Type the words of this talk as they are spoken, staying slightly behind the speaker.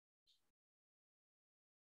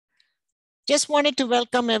Just wanted to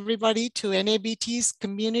welcome everybody to NABT's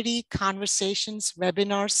Community Conversations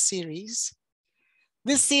webinar series.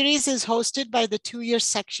 This series is hosted by the two-year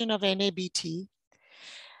section of NABT.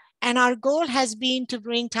 And our goal has been to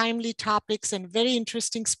bring timely topics and very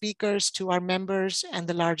interesting speakers to our members and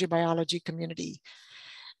the larger biology community.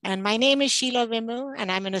 And my name is Sheila Vimu,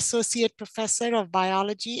 and I'm an associate professor of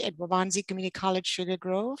biology at Waubonsie Community College, Sugar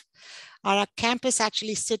Grove. Our campus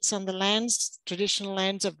actually sits on the lands, traditional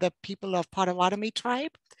lands of the people of Potawatomi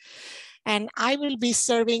tribe. And I will be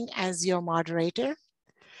serving as your moderator.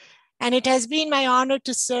 And it has been my honor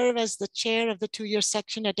to serve as the chair of the two-year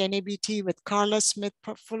section at NABT with Carla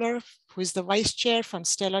Smith-Fuller, who is the vice chair from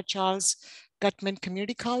Stella Charles Gutman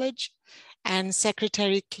Community College, and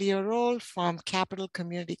Secretary Cleo Roll from Capital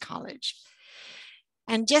Community College.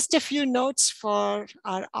 And just a few notes for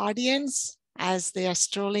our audience as they are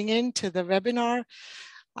strolling into the webinar.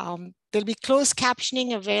 There'll be closed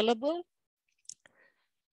captioning available.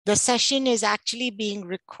 The session is actually being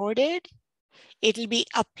recorded. It'll be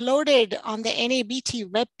uploaded on the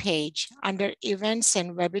NABT webpage under events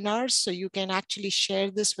and webinars, so you can actually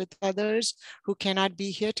share this with others who cannot be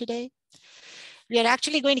here today. We are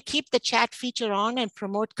actually going to keep the chat feature on and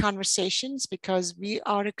promote conversations because we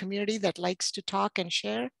are a community that likes to talk and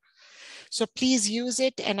share. So please use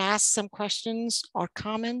it and ask some questions or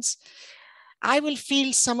comments. I will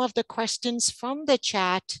field some of the questions from the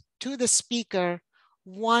chat to the speaker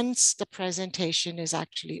once the presentation is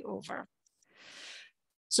actually over.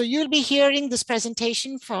 So you'll be hearing this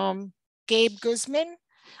presentation from Gabe Guzman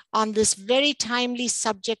on this very timely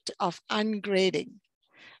subject of ungrading.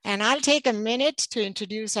 And I'll take a minute to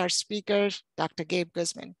introduce our speaker, Dr. Gabe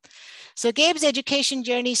Guzman. So Gabe's education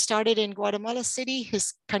journey started in Guatemala City,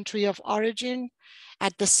 his country of origin,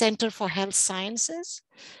 at the Center for Health Sciences.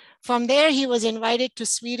 From there, he was invited to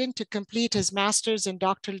Sweden to complete his master's and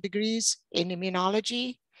doctoral degrees in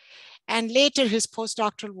immunology, and later his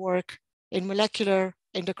postdoctoral work in molecular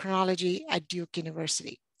endocrinology at Duke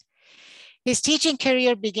University. His teaching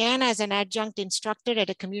career began as an adjunct instructor at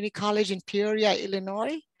a community college in Peoria,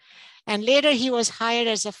 Illinois. And later he was hired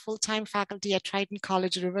as a full-time faculty at Triton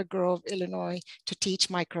College, River Grove, Illinois, to teach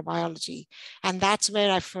microbiology. And that's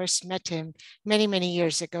where I first met him many, many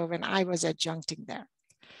years ago when I was adjuncting there.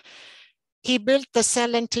 He built the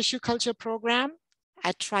cell and tissue culture program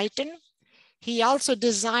at Triton. He also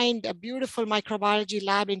designed a beautiful microbiology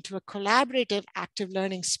lab into a collaborative active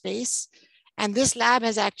learning space. And this lab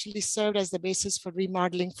has actually served as the basis for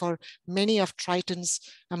remodeling for many of Triton's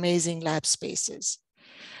amazing lab spaces.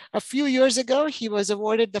 A few years ago, he was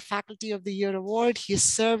awarded the Faculty of the Year Award. He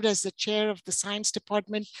served as the chair of the science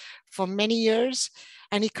department for many years,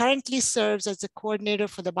 and he currently serves as the coordinator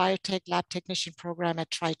for the biotech lab technician program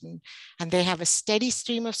at Triton. And they have a steady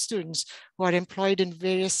stream of students who are employed in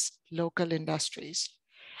various local industries.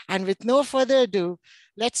 And with no further ado,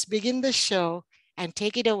 let's begin the show and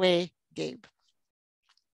take it away, Gabe.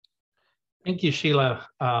 Thank you, Sheila.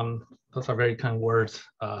 Those are very kind words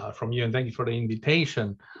from you, and thank you for the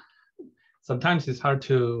invitation. Sometimes it's hard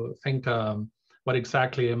to think what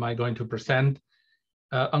exactly am I going to present.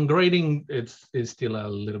 Ungrading is still a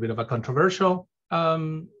little bit of a controversial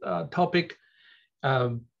topic,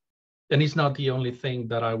 and it's not the only thing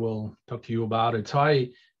that I will talk to you about it. So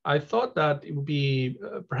I thought that it would be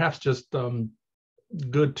perhaps just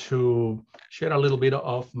good to share a little bit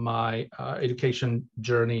of my education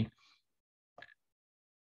journey.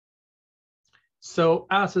 So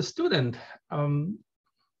as a student,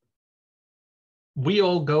 we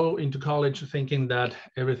all go into college thinking that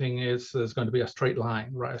everything is going to be a straight line,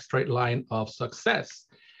 right? A straight line of success.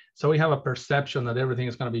 So we have a perception that everything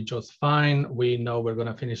is going to be just fine. We know we're going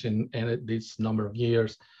to finish in this number of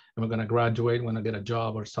years, and we're going to graduate, we're going to get a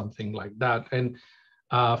job or something like that. And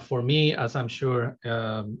for me, as I'm sure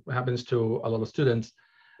happens to a lot of students,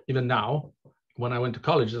 even now, when I went to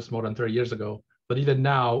college, just more than 30 years ago, but even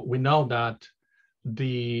now, we know that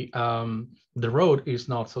the road is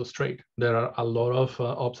not so straight. There are a lot of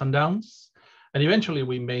ups and downs, and eventually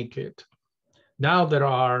we make it. Now there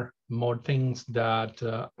are more things that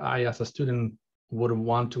I, as a student, would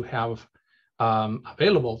want to have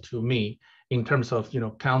available to me in terms of,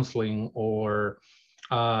 counseling or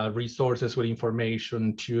resources with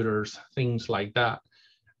information, tutors, things like that.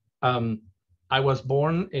 I was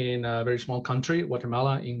born in a very small country,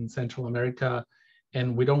 Guatemala, in Central America,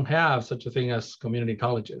 and we don't have such a thing as community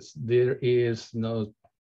colleges. There is no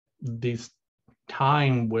this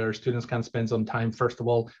time where students can spend some time, first of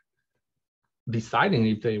all, deciding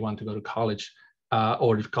if they want to go to college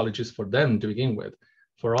or if college is for them to begin with.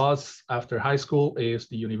 For us, after high school is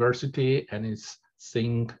the university, and it's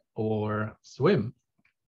sink or swim.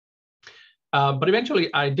 But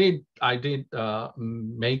eventually I did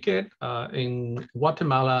make it. In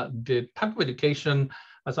Guatemala, the type of education,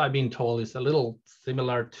 as I've been told, is a little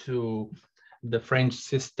similar to the French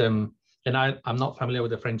system. And I'm not familiar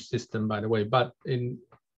with the French system, by the way, but in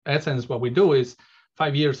essence, what we do is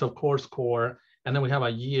 5 years of course core, and then we have a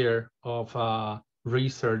year of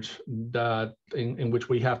research that in which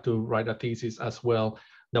we have to write a thesis as well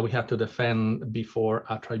that we have to defend before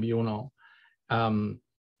a tribunal. And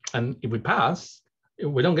if we pass,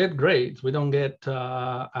 we don't get grades, we don't get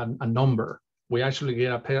a number. We actually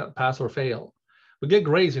get a pass or fail. We get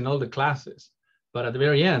grades in all the classes, but at the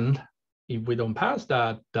very end, if we don't pass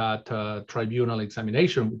that tribunal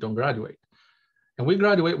examination, we don't graduate. And we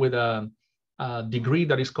graduate with a degree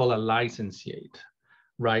that is called a licentiate,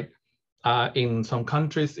 right? In some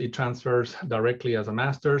countries, it transfers directly as a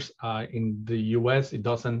master's. In the US, it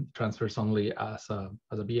doesn't, transfers only as a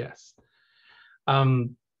BS.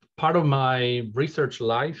 Part of my research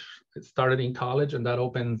life started in college, and that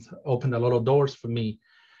opened a lot of doors for me,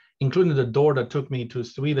 including the door that took me to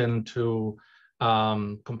Sweden to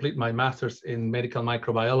complete my master's in medical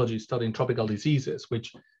microbiology, studying tropical diseases,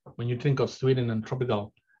 which when you think of Sweden and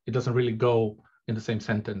tropical, it doesn't really go in the same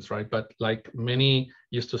sentence, right? But like many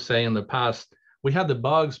used to say in the past, we had the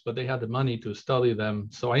bugs, but they had the money to study them.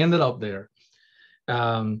 So I ended up there.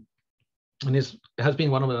 And it has been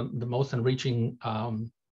one of the most enriching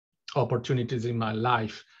opportunities in my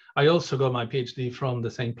life. I also got my PhD from the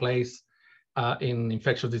same place in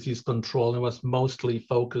infectious disease control. It was mostly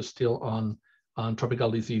focused still on tropical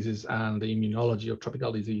diseases and the immunology of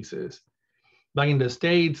tropical diseases. Back in the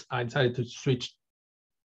States, I decided to switch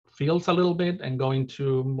fields a little bit and go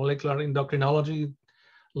into molecular endocrinology,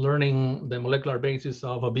 learning the molecular basis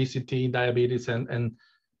of obesity, diabetes, and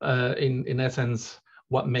in essence,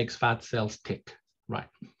 what makes fat cells tick, right?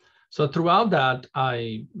 So throughout that,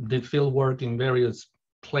 I did field work in various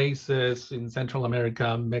places in Central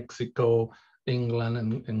America, Mexico,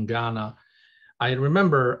 England, and Ghana. I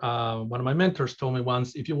remember one of my mentors told me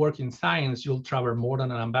once, if you work in science, you'll travel more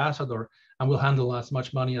than an ambassador and will handle as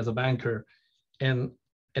much money as a banker. And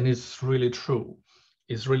it's really true.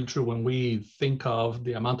 It's really true when we think of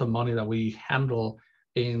the amount of money that we handle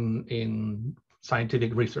in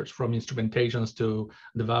scientific research, from instrumentations to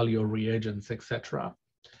the value of reagents, etc.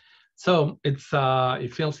 So it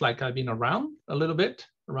feels like I've been around a little bit,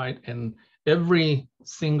 right? And every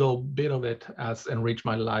single bit of it has enriched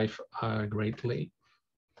my life greatly.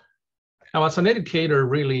 Now, as an educator,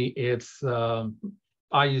 really, it's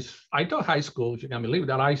I taught high school, if you can believe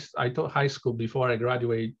that. I taught high school before I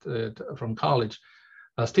graduated from college,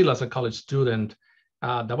 still as a college student.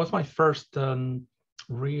 That was my first,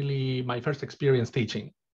 really my first experience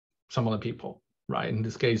teaching some other people, right? In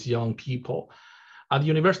this case, young people. At the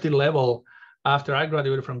university level, after I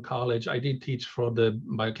graduated from college, I did teach for the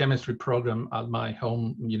biochemistry program at my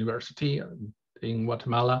home university in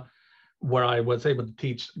Guatemala, where I was able to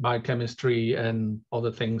teach biochemistry and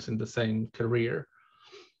other things in the same career.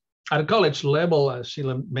 At a college level, as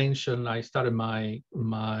Sheila mentioned, I started my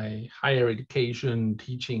higher education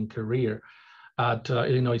teaching career at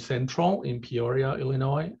Illinois Central in Peoria,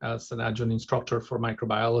 Illinois, as an adjunct instructor for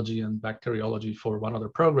microbiology and bacteriology for one of the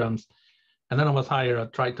programs. And then I was hired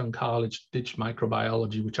at Triton College to teach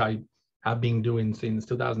microbiology, which I have been doing since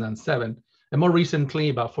 2007. And more recently,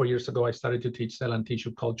 about 4 years ago, I started to teach cell and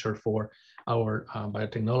tissue culture for our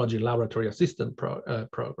biotechnology laboratory assistant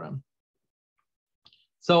program.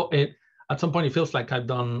 So at some point, it feels like I've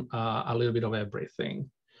done a little bit of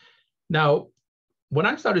everything. Now, when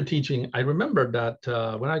I started teaching, I remember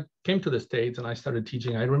that when I came to the States and I started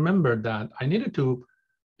teaching, I remember that I needed to,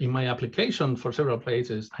 in my application for several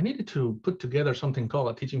places, I needed to put together something called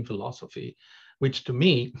a teaching philosophy, which to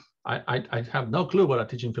me, I have no clue what a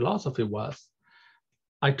teaching philosophy was.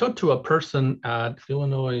 I talked to a person at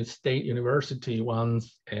Illinois State University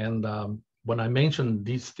once, and when I mentioned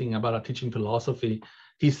this thing about a teaching philosophy,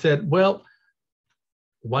 he said, well,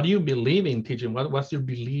 what do you believe in teaching? What's your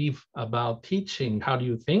belief about teaching? How do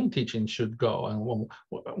you think teaching should go? And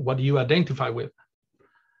what do you identify with?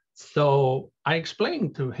 So I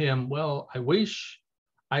explained to him, well, I wish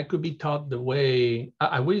I could be taught the way,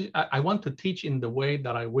 I want to teach in the way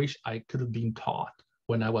that I wish I could have been taught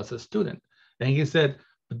when I was a student. And he said,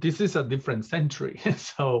 but this is a different century.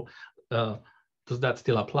 So does that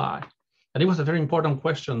still apply? And it was a very important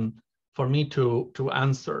question for me to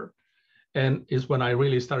answer. And is when I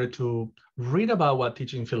really started to read about what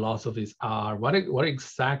teaching philosophies are, what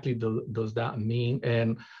exactly does that mean,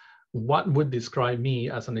 and what would describe me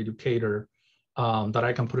as an educator that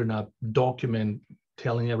I can put in a document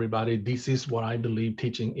telling everybody this is what I believe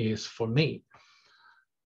teaching is for me.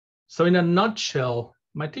 So in a nutshell,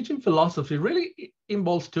 my teaching philosophy really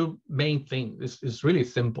involves two main things. It's really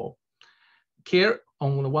simple. Care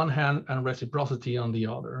on the one hand and reciprocity on the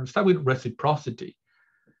other. I'll start with reciprocity.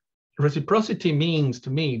 Reciprocity means to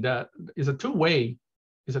me that it's a two-way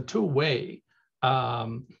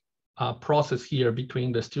process here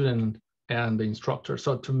between the student and the instructor.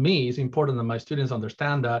 So to me, it's important that my students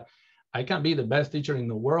understand that I can be the best teacher in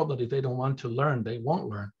the world, but if they don't want to learn, they won't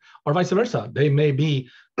learn. Or vice versa. They may be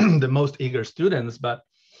the most eager students, but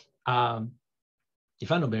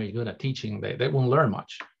if I'm not very good at teaching, they won't learn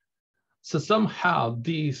much. So somehow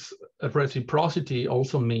this reciprocity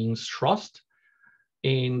also means trust,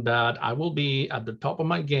 in that I will be at the top of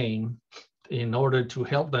my game in order to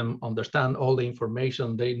help them understand all the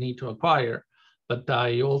information they need to acquire. But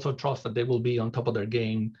I also trust that they will be on top of their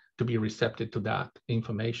game to be receptive to that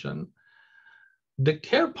information. The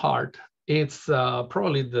care part, it's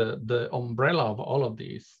probably the umbrella of all of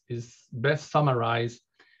these, is best summarized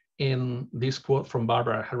in this quote from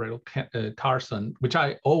Barbara Carson, which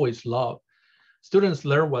I always love. Students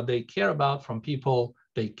learn what they care about from people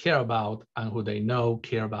they care about and who they know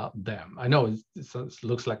care about them. I know it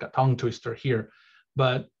looks like a tongue twister here,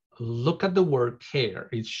 but look at the word care.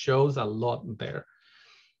 It shows a lot there.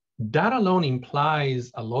 That alone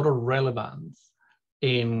implies a lot of relevance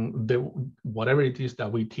in whatever it is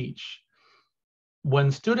that we teach.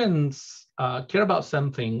 When students care about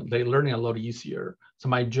something, they learn it a lot easier. So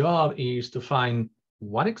my job is to find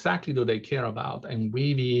what exactly do they care about and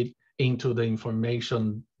weave it into the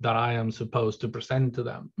information that I am supposed to present to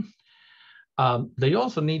them. They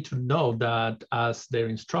also need to know that as their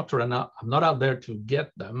instructor, and I'm not out there to get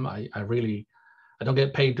them. I don't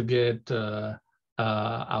get paid to get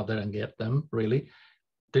out there and get them, really.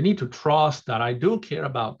 They need to trust that I do care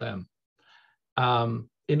about them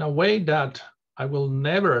in a way that I will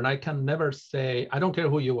never, and I can never say, I don't care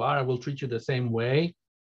who you are, I will treat you the same way.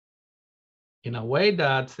 In a way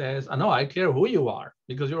that says, I know I care who you are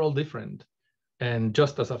because you're all different. And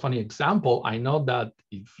just as a funny example, I know that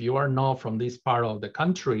if you are not from this part of the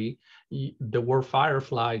country, the word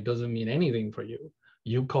firefly doesn't mean anything for you.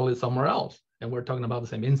 You call it somewhere else, and we're talking about the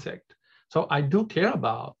same insect. So I do care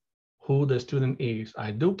about who the student is.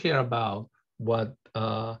 I do care about what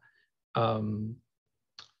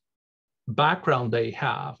background they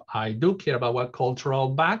have. I do care about what cultural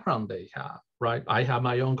background they have, right? I have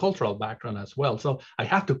my own cultural background as well. So I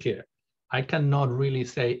have to care. I cannot really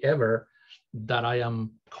say ever that I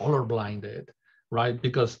am colorblinded, right?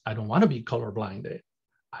 Because I don't want to be colorblinded.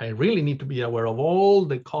 I really need to be aware of all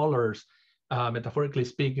the colors, metaphorically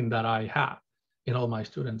speaking, that I have in all my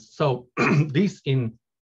students. So this in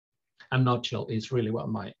a nutshell is really what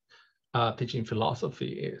my teaching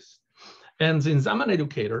philosophy is. And since I'm an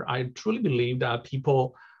educator, I truly believe that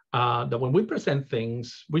people, that when we present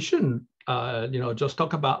things, we shouldn't just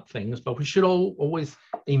talk about things, but we should always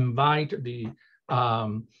invite the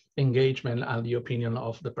engagement and the opinion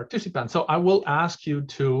of the participants. So I will ask you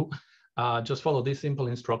to just follow these simple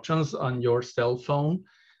instructions on your cell phone.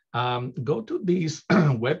 Go to this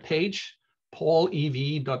webpage,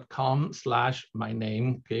 paulev.com/my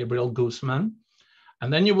name, Gabriel Guzman.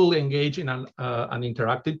 And then you will engage in an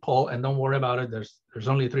interactive poll, and don't worry about it. There's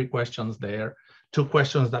only 3 questions there, 2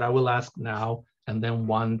 questions that I will ask now, and then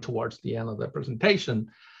 1 towards the end of the presentation.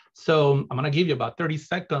 So I'm gonna give you about 30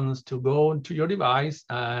 seconds to go to your device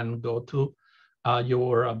and go to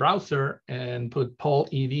your browser and put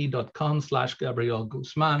paulev.com/Gabriel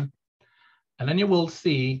Guzman. And then you will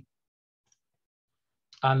see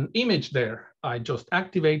an image there. I just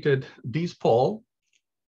activated this poll.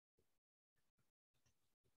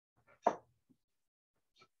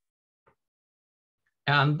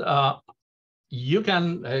 And you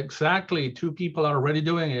can exactly, 2 people are already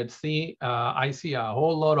doing it. See, I see a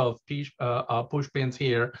whole lot of push pins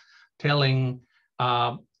here telling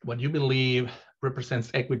what you believe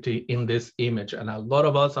represents equity in this image. And a lot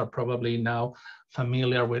of us are probably now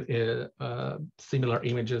familiar with similar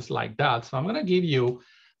images like that. So I'm gonna give you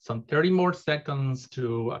some 30 more seconds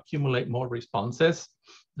to accumulate more responses,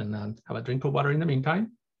 and then have a drink of water in the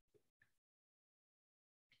meantime.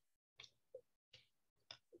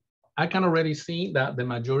 I can already see that the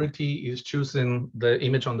majority is choosing the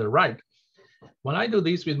image on the right. When I do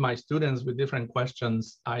this with my students with different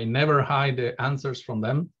questions, I never hide the answers from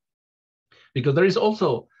them, because there is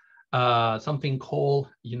also something called,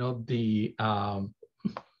 the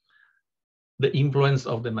influence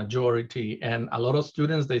of the majority. And a lot of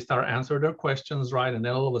students, they start answering their questions right, and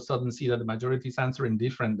then all of a sudden see that the majority is answering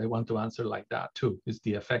different. They want to answer like that too. It's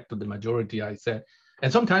the effect of the majority, I said.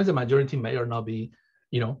 And sometimes the majority may or not be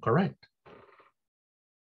correct.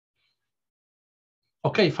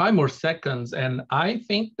 Okay, 5 more seconds. And I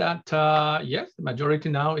think that, yes, the majority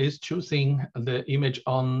now is choosing the image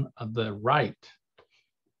on the right.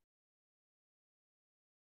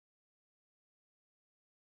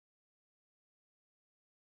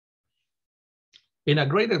 In a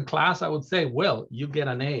graded class, I would say, well, you get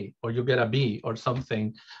an A or you get a B or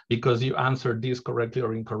something because you answered this correctly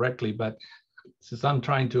or incorrectly. But since I'm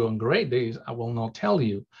trying to ungrade these, I will not tell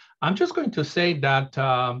you. I'm just going to say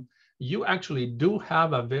that you actually do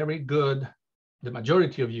have a very good, the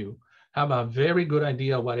majority of you have a very good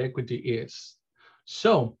idea what equity is.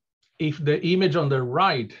 So if the image on the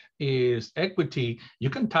right is equity,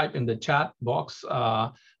 you can type in the chat box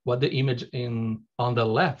what the image on the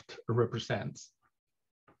left represents.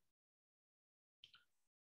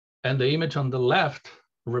 And the image on the left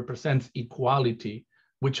represents equality,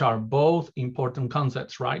 which are both important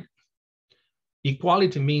concepts, right?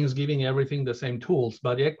 Equality means giving everything the same tools,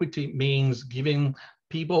 but equity means giving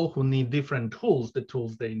people who need different tools the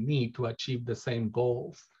tools they need to achieve the same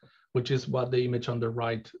goals, which is what the image on the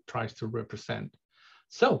right tries to represent.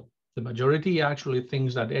 So the majority actually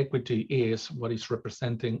thinks that equity is what is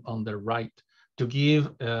representing on the right, to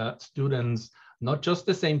give students not just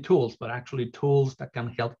the same tools, but actually tools that can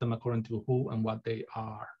help them according to who and what they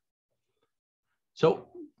are. So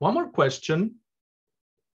one more question.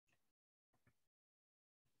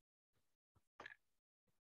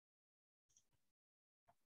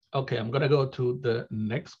 Okay, I'm gonna go to the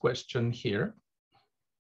next question here.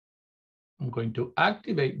 I'm going to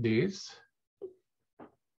activate this.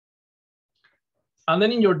 And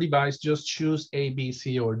then in your device, just choose A, B,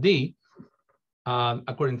 C, or D.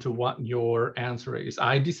 According to what your answer is.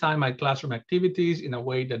 I design my classroom activities in a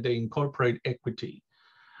way that they incorporate equity.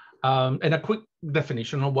 And a quick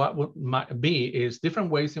definition of what might be is different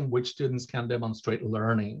ways in which students can demonstrate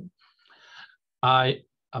learning.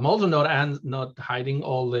 I'm also not hiding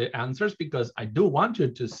all the answers because I do want you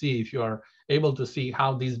to see if you are able to see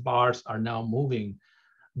how these bars are now moving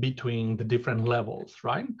between the different levels,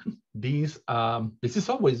 right? This is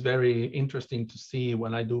always very interesting to see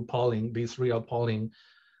when I do polling, this real polling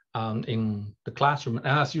in the classroom. And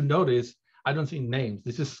as you notice, I don't see names.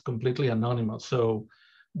 This is completely anonymous. So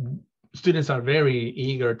students are very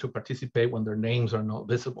eager to participate when their names are not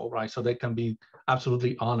visible, right? So they can be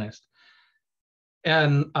absolutely honest.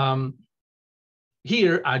 And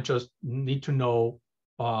here, I just need to know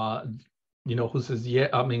who says yeah.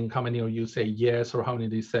 I mean, how many of you say yes, or how many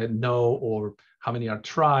of you said no, or how many are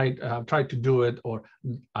tried to do it, or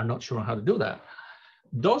are not sure how to do that.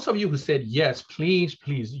 Those of you who said yes, please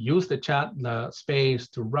use the chat space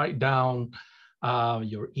to write down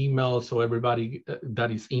your email so everybody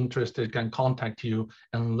that is interested can contact you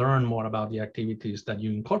and learn more about the activities that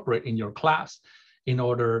you incorporate in your class in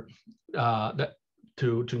order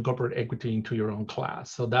to incorporate equity into your own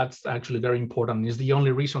class. So that's actually very important. It's the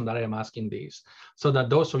only reason that I am asking this, so that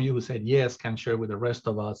those of you who said yes can share with the rest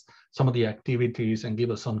of us some of the activities and give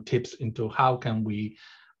us some tips into how can we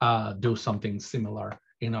do something similar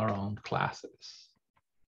in our own classes.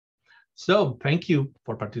 So thank you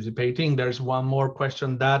for participating. There's one more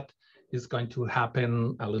question that is going to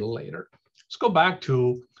happen a little later. Let's go back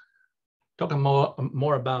to talking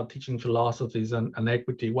more about teaching philosophies and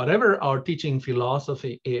equity. Whatever our teaching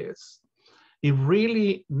philosophy is, it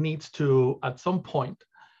really needs to, at some point,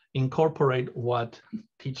 incorporate what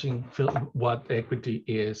equity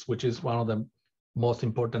is, which is one of the most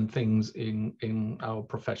important things in our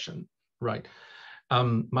profession, right?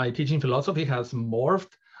 My teaching philosophy has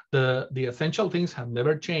morphed. The essential things have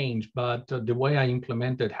never changed, but the way I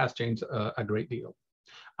implement it has changed a great deal.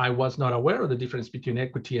 I was not aware of the difference between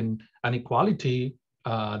equity and equality,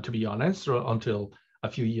 to be honest, until a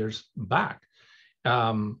few years back.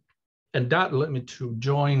 And that led me to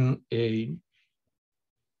join a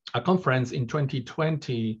conference in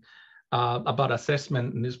 2020 about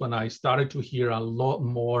assessment. And this is when I started to hear a lot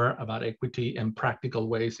more about equity and practical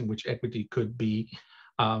ways in which equity could be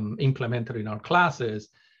implemented in our classes.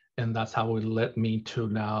 And that's how it led me to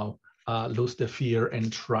now lose the fear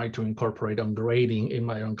and try to incorporate ungrading in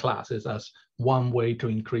my own classes as one way to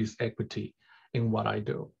increase equity in what I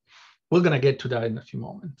do. We're going to get to that in a few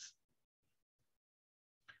moments.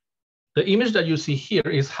 The image that you see here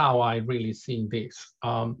is how I really see this.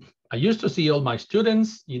 I used to see all my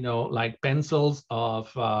students, like pencils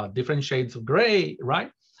of different shades of gray,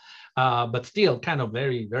 right? But still kind of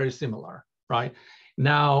very, very similar, right?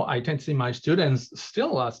 Now I tend to see my students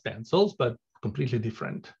still as pencils, but completely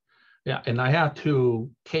different. Yeah, and I have to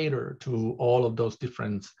cater to all of those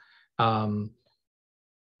difference.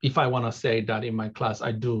 If I want to say that in my class,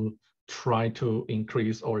 I do try to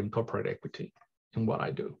increase or incorporate equity in what I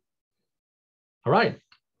do. All right.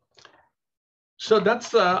 So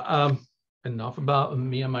that's enough about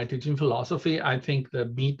me and my teaching philosophy. I think the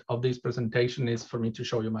meat of this presentation is for me to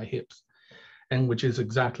show you my hips, and which is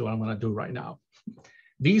exactly what I'm going to do right now.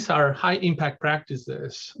 These are high impact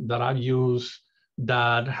practices that I've used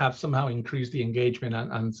that have somehow increased the engagement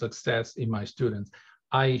and success in my students.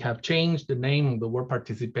 I have changed the name of the word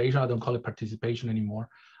participation. I don't call it participation anymore.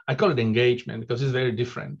 I call it engagement because it's very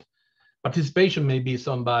different. Participation may be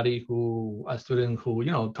somebody who, a student who,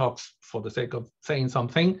 talks for the sake of saying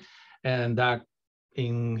something, and that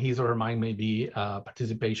in his or her mind may be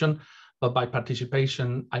participation. But by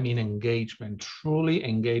participation, I mean engagement, truly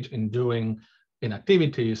engage in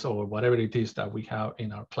activities or whatever it is that we have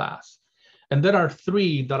in our class. And there are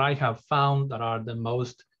three that I have found that are the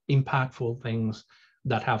most impactful things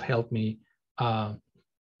that have helped me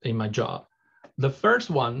in my job. The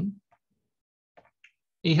first one,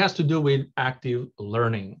 it has to do with active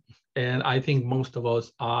learning. And I think most of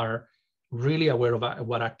us are really aware of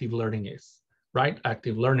what active learning is, right?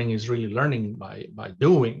 Active learning is really learning by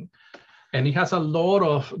doing. And it has a lot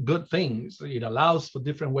of good things. It allows for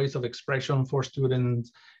different ways of expression for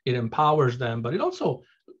students. It empowers them, but it also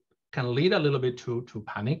can lead a little bit to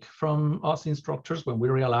panic from us instructors when we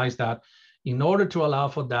realize that in order to allow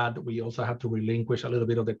for that, we also have to relinquish a little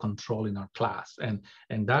bit of the control in our class. And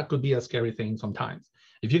that could be a scary thing sometimes.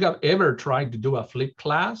 If you have ever tried to do a flipped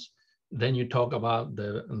class, then you talk about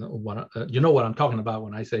you know what I'm talking about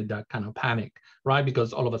when I say that kind of panic, right?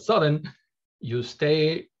 Because all of a sudden, you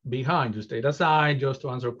stay behind, you stayed aside just to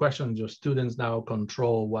answer questions. Your students now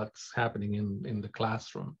control what's happening in the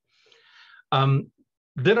classroom.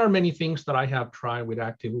 There are many things that I have tried with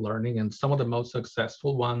active learning, and some of the most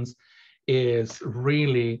successful ones is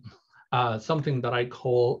really something that I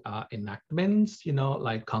call enactments,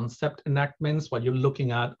 like concept enactments. What you're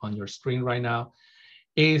looking at on your screen right now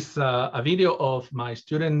is a video of my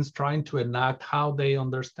students trying to enact how they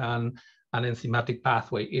understand an enzymatic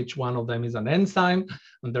pathway. Each one of them is an enzyme,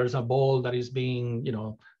 and there's a ball that is being,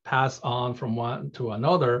 passed on from one to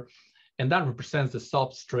another. And that represents the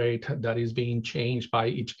substrate that is being changed by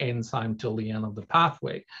each enzyme till the end of the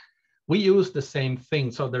pathway. We use the same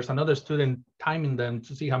thing. So there's another student timing them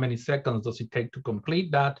to see how many seconds does it take to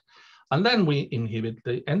complete that. And then we inhibit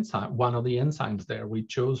the enzyme, one of the enzymes there. We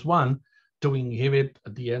choose one to inhibit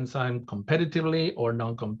the enzyme competitively or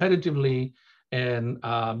non-competitively, and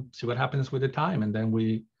see what happens with the time. And then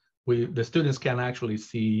the students can actually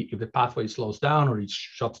see if the pathway slows down or it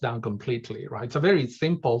shuts down completely, right? It's a very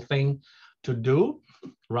simple thing to do,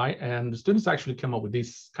 right? And the students actually came up with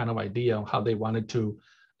this kind of idea of how they wanted to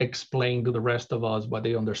explain to the rest of us what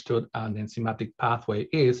they understood an enzymatic pathway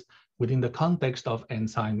is within the context of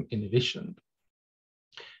enzyme inhibition.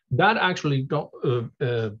 That actually,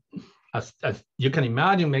 as you can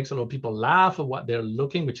imagine, makes a lot of people laugh at what they're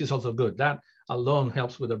looking, which is also good. That alone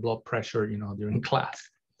helps with the blood pressure, during class.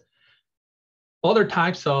 Other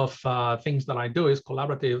types of things that I do is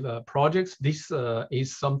collaborative projects. This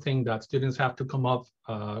is something that students have to come up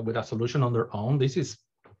with a solution on their own.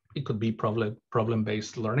 It could be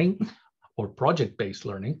problem-based learning or project-based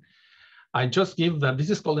learning. I just give them, this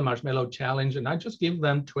is called the Marshmallow Challenge, and I just give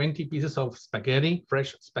them 20 pieces of spaghetti,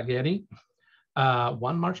 fresh spaghetti,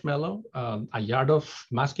 one marshmallow, a yard of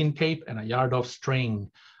masking tape, and a yard of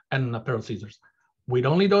string, and a pair of scissors. With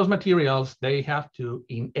only those materials, they have to,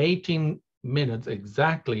 in 18 minutes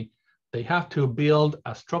exactly, they have to build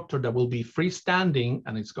a structure that will be freestanding,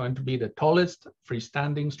 and it's going to be the tallest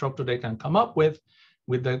freestanding structure they can come up with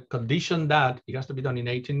the condition that it has to be done in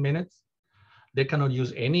 18 minutes. They cannot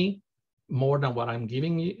use any more than what I'm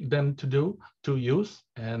giving them to use,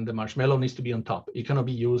 and the marshmallow needs to be on top. It cannot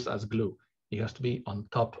be used as glue. It has to be on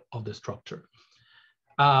top of the structure.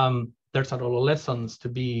 There's a lot of lessons to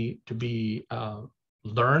be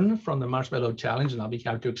learned from the Marshmallow Challenge, and I'll be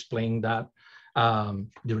happy to explain that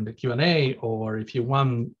during the Q&A, or if you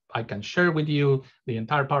want, I can share with you the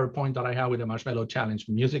entire PowerPoint that I have with the Marshmallow Challenge,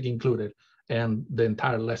 music included, and the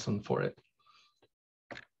entire lesson for it.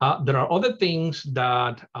 There are other things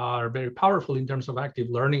that are very powerful in terms of active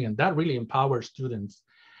learning, and that really empowers students.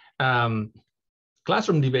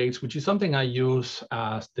 Classroom debates, which is something I use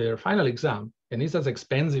as their final exam, and it's as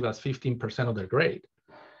expensive as 15% of their grade.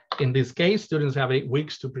 In this case, students have 8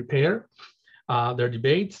 weeks to prepare their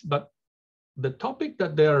debates, but the topic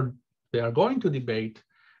that they are going to debate,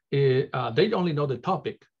 they only know the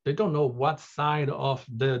topic. They don't know what side of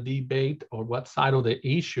the debate or what side of the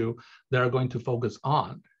issue they are going to focus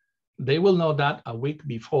on. They will know that a week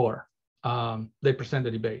before they present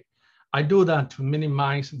the debate. I do that to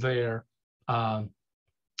minimize their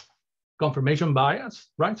confirmation bias,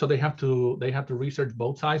 right? So they have to research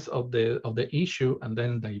both sides of the issue, and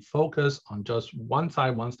then they focus on just one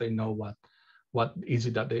side once they know what is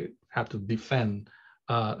it that they have to defend,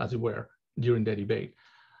 as it were, during the debate.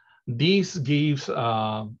 This gives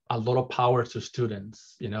a lot of power to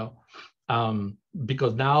students,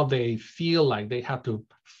 because now they feel like they have to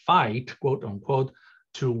fight, quote unquote,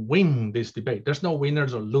 to win this debate. There's no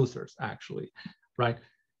winners or losers, actually, right?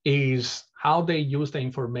 Is how they use the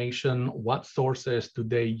information, what sources do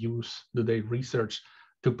they use, do they research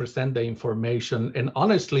to present the information, and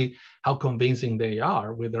honestly, how convincing they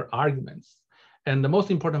are with their arguments. And the most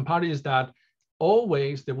important part is that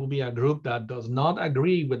always there will be a group that does not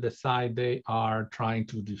agree with the side they are trying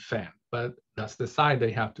to defend, but that's the side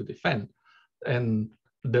they have to defend. And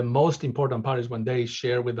the most important part is when they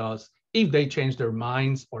share with us if they change their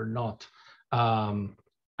minds or not,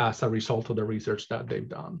 as a result of the research that they've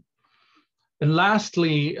done. And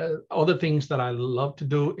lastly, other things that I love to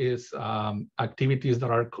do is activities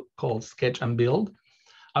that are called sketch and build.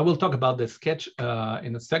 I will talk about the sketch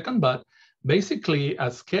in a second, but basically a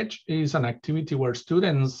sketch is an activity where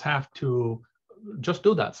students have to just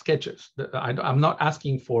do that, sketches. I'm not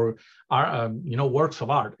asking for works of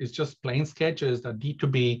art. It's just plain sketches that need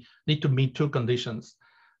to meet two conditions.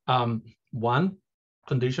 One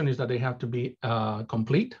condition is that they have to be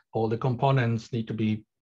complete. All the components need to be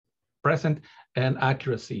present, and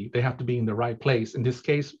accuracy. They have to be in the right place. In this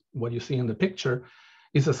case, what you see in the picture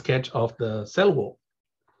is a sketch of the cell wall.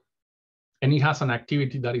 And it has an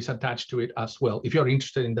activity that is attached to it as well. If you're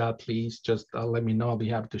interested in that, please just let me know. I'll be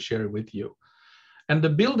happy to share it with you. And the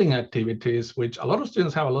building activities, which a lot of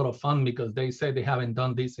students have a lot of fun because they say they haven't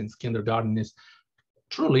done this since kindergarten, is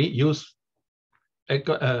truly use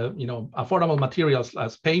affordable materials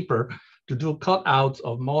as paper to do cutouts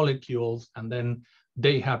of molecules, and then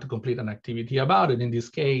they have to complete an activity about it. In this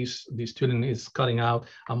case, the student is cutting out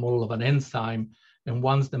a model of an enzyme, and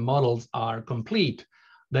once the models are complete,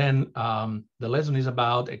 then the lesson is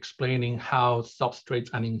about explaining how substrates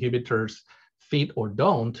and inhibitors fit or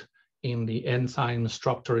don't in the enzyme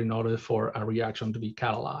structure in order for a reaction to be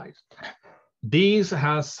catalyzed. This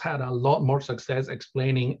has had a lot more success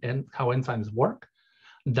explaining how enzymes work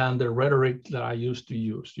than the rhetoric that I used to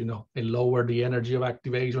use. It lowered the energy of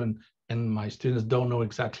activation, and my students don't know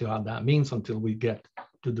exactly what that means until we get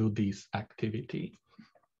to do this activity.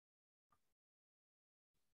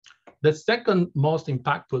 The second most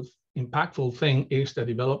impactful thing is the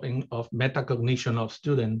developing of metacognition of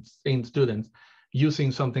students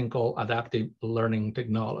using something called adaptive learning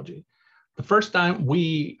technology. The first time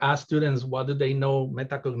we ask students what do they know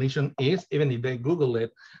metacognition is, even if they Google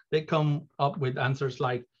it, they come up with answers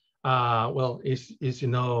like,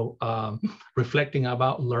 reflecting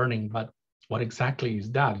about learning, but what exactly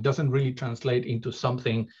is that? It doesn't really translate into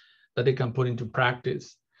something that they can put into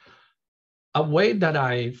practice. A way that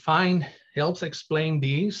I find helps explain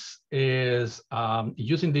this is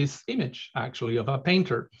using this image, actually, of a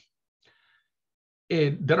painter.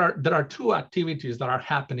 There are two activities that are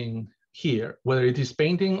happening here, whether it is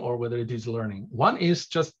painting or whether it is learning. One is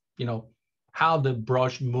just, how the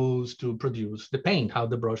brush moves to produce the paint, how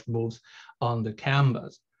the brush moves on the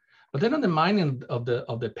canvas. But then on the mind of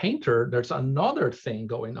the painter, there's another thing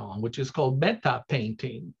going on, which is called meta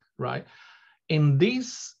painting, right? In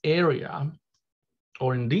this area,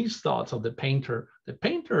 or in these thoughts of the painter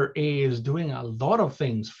is doing a lot of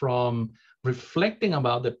things, from reflecting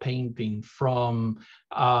about the painting, from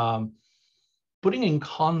putting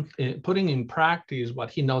in practice what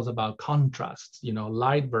he knows about contrasts,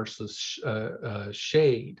 light versus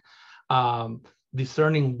shade,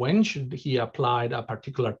 discerning when should he apply a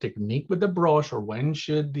particular technique with the brush, or when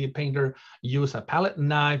should the painter use a palette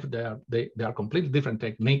knife. They are completely different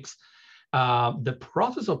techniques. The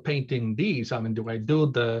process of painting these, do I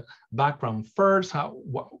do the background first?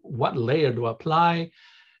 What layer do I apply?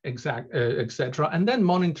 Etc. And then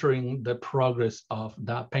monitoring the progress of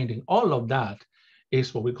that painting. All of that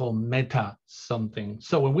is what we call meta something.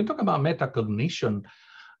 So when we talk about metacognition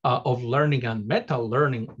of learning and meta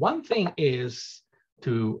learning, one thing is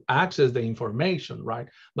to access the information, right?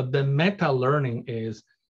 But the meta learning is,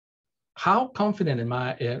 how confident am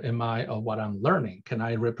I of what I'm learning? Can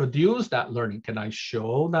I reproduce that learning? Can I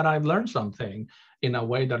show that I've learned something in a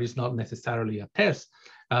way that is not necessarily a test?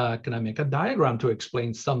 Can I make a diagram to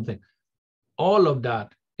explain something? All of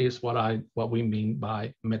that is what we mean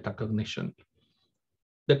by metacognition.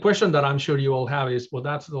 The question that I'm sure you all have is, well,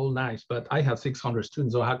 that's all nice, but I have 600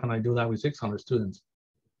 students, so how can I do that with 600 students?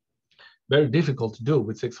 Very difficult to do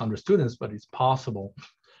with 600 students, but it's possible.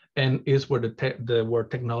 And is where the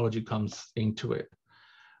word technology comes into it.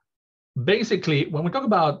 Basically, when we talk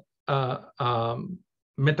about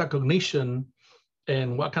metacognition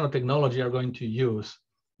and what kind of technology are going to use,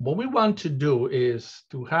 what we want to do is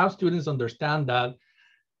to have students understand that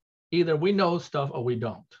either we know stuff or we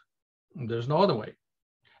don't. There's no other way.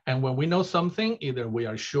 And when we know something, either we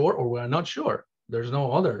are sure or we are not sure. There's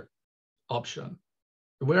no other option.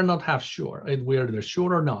 We're not half sure. We're either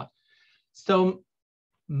sure or not. So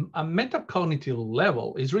a metacognitive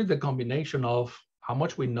level is really the combination of how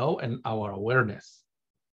much we know and our awareness.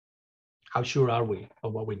 How sure are we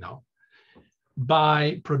of what we know?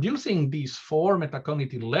 By producing these 4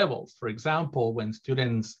 metacognitive levels, for example, when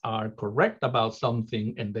students are correct about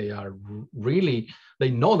something and they are really,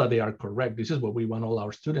 they know that they are correct. This is what we want all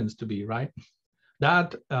our students to be, right?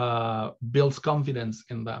 That builds confidence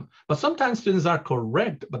in them. But sometimes students are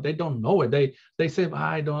correct, but they don't know it. They say,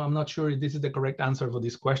 I'm not sure if this is the correct answer for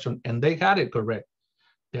this question, and they had it correct.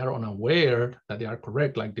 They are unaware that they are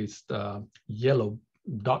correct, like this yellow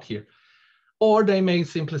dot here. Or they may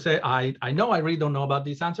simply say, I know I really don't know about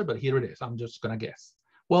this answer, but here it is. I'm just gonna guess.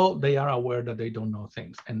 Well, they are aware that they don't know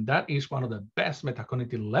things. And that is one of the best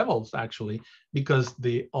metacognitive levels, actually, because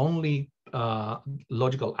the only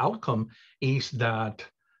logical outcome is that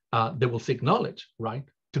they will seek knowledge, right?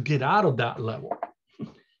 To get out of that level.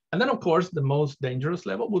 And then, of course, the most dangerous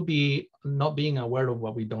level would be not being aware of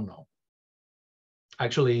what we don't know.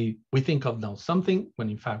 Actually, we think of know something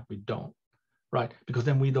when in fact we don't. Right? Because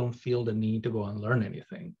then we don't feel the need to go and learn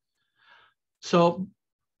anything. So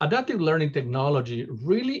adaptive learning technology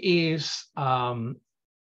really is,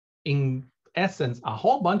 in essence, a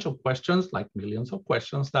whole bunch of questions, like millions of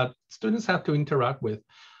questions that students have to interact with.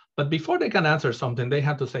 But before they can answer something, they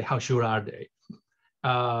have to say, how sure are they?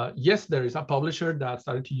 Yes, there is a publisher that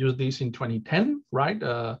started to use this in 2010, right?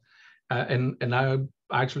 And I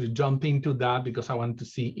actually jumped into that because I wanted to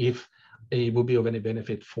see if it would be of any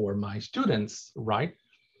benefit for my students, right?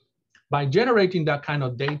 By generating that kind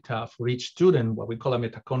of data for each student, what we call a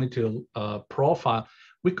metacognitive profile,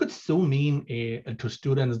 we could zoom in to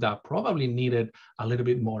students that probably needed a little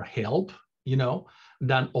bit more help,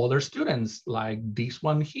 than other students, like this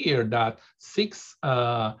one here, that 6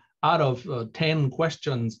 out of 10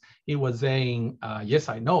 questions, it was saying, yes,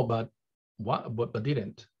 I know, but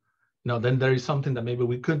didn't. Then there is something that maybe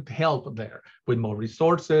we could help there with more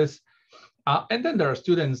resources. And then there are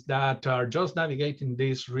students that are just navigating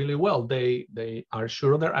this really well. They are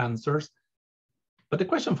sure of their answers. But the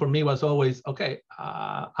question for me was always, okay,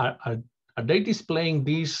 are they displaying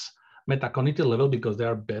this metacognitive level because they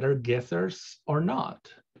are better guessers or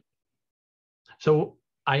not? So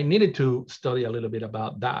I needed to study a little bit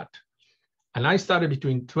about that. And I started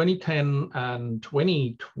between 2010 and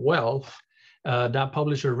 2012. That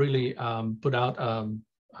publisher really put out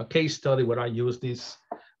a case study where I used this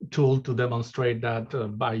tool to demonstrate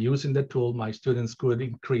that by using the tool, my students could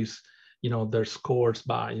increase, their scores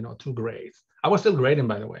by, 2 grades. I was still grading,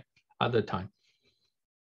 by the way, at the time.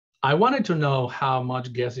 I wanted to know how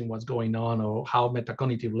much guessing was going on or how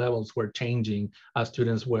metacognitive levels were changing as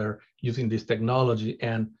students were using this technology.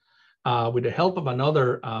 And with the help of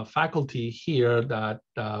another faculty here that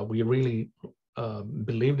we really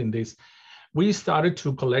believed in this, we started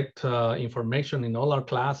to collect information in all our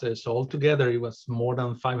classes. So altogether, it was more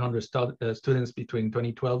than 500 students between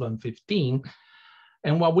 2012 and 15.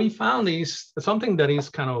 And what we found is something that is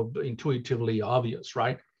kind of intuitively obvious,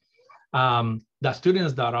 right? The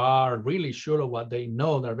students that are really sure of what they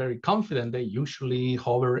know, they're very confident, they usually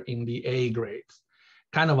hover in the A grades.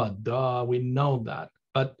 Kind of a duh, we know that.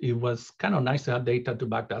 But it was kind of nice to have data to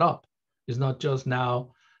back that up. It's not just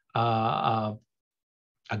now a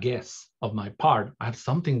guess of my part. I have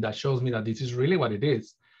something that shows me that this is really what it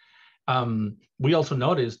is. We also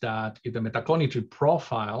noticed that if the metacognitive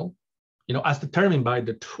profile, as determined by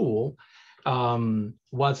the tool,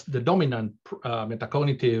 was the dominant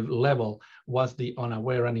metacognitive level, was the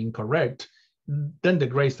unaware and incorrect, then the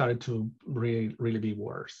grade started to really be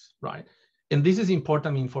worse, right? And this is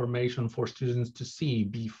important information for students to see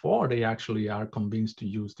before they actually are convinced to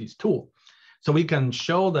use this tool. So we can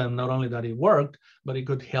show them not only that it worked, but it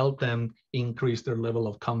could help them increase their level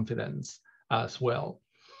of confidence as well.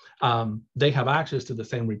 They have access to the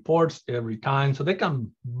same reports every time, so they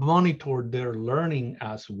can monitor their learning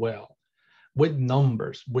as well with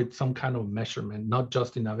numbers, with some kind of measurement, not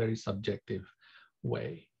just in a very subjective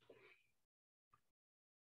way.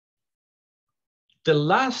 The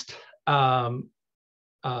last high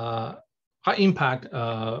impact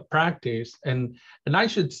practice, and I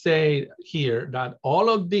should say here that all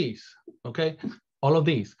of these, okay, all of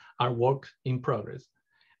these are work in progress.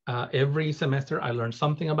 Every semester, I learn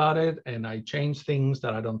something about it, and I change things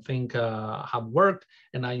that I don't think have worked,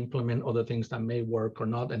 and I implement other things that may work or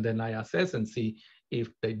not, and then I assess and see if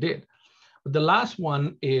they did. But the last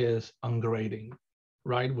one is ungrading,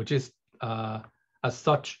 right? Which is, as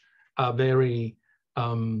such, a very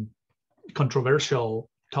controversial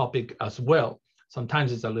topic as well.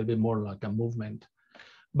 Sometimes it's a little bit more like a movement.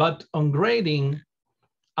 But ungrading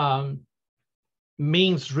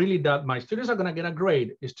means really that my students are going to get a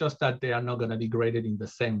grade. It's just that they are not going to be graded in the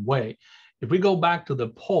same way. If we go back to the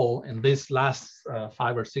poll in this last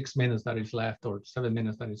 5 or 6 minutes that is left, or 7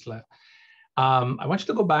 minutes that is left, I want you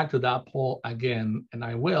to go back to that poll again, and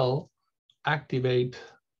I will activate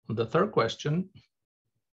the third question.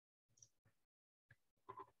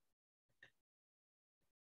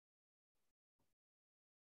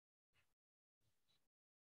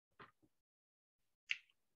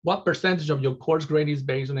 What percentage of your course grade is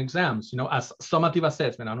based on exams? You know, as summative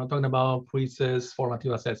assessment. I'm not talking about quizzes,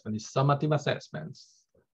 formative assessment. It's summative assessments.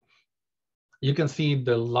 You can see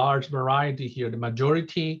the large variety here. The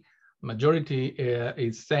majority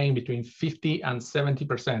is saying between 50 and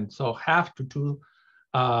 70%. So half to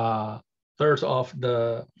 2/3 of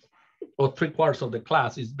the, or 3/4 of the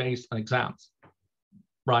class is based on exams,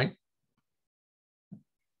 right?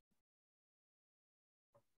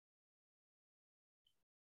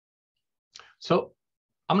 So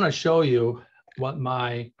I'm going to show you what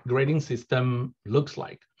my grading system looks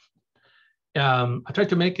like. I try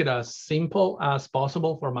to make it as simple as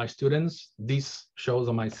possible for my students. This shows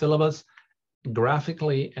on my syllabus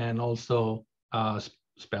graphically and also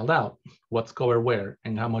spelled out what's covered where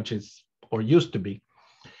and how much is or used to be.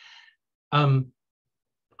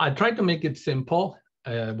 I try to make it simple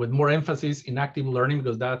with more emphasis in active learning,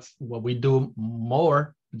 because that's what we do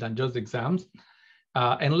more than just exams.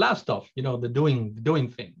 And lab stuff, you know, the doing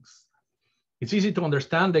things. It's easy to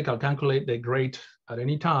understand. They can calculate their grade at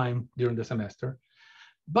any time during the semester.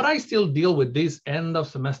 But I still deal with this end of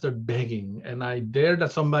semester begging, and I dare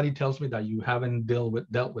that somebody tells me that you haven't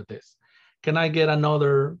dealt with this. Can I get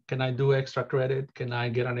another? Can I do extra credit? Can I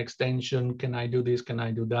get an extension? Can I do this? Can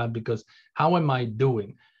I do that? Because how am I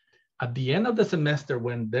doing? At the end of the semester,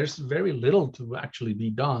 when there's very little to actually be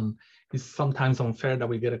done, it's sometimes unfair that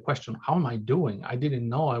we get a question, how am I doing? I didn't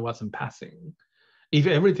know I wasn't passing. If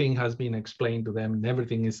everything has been explained to them and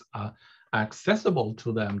everything is accessible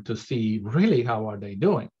to them to see really how are they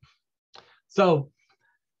doing. So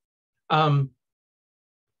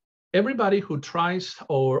everybody who tries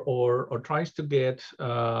or tries to get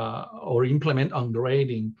or implement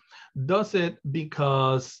ungrading does it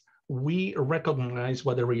because we recognize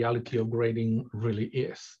what the reality of grading really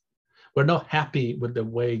is. We're not happy with the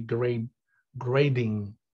way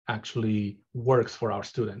grading actually works for our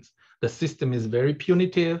students. The system is very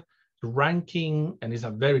punitive, ranking, and it's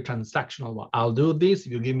a very transactional one. I'll do this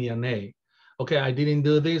if you give me an A. Okay, I didn't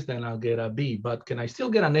do this, then I'll get a B, but can I still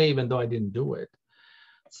get an A even though I didn't do it?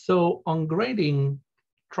 So ungrading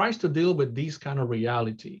tries to deal with this kind of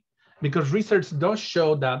reality, because research does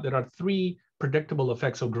show that there are 3 predictable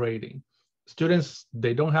effects of grading. Students,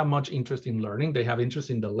 they don't have much interest in learning. They have interest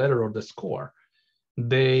in the letter or the score.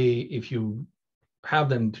 If you have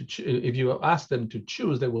them to, if you ask them to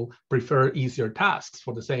choose, they will prefer easier tasks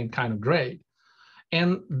for the same kind of grade,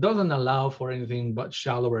 and doesn't allow for anything but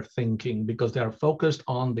shallower thinking, because they are focused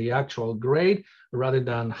on the actual grade rather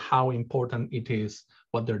than how important it is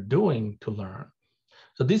what they're doing to learn.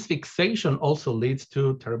 So this fixation also leads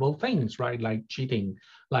to terrible things, right? Like cheating,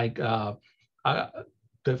 like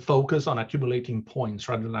the focus on accumulating points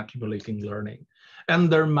rather than accumulating learning. And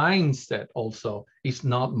their mindset also is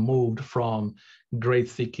not moved from grade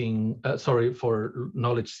seeking, for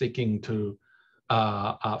knowledge seeking to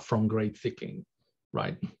from grade seeking,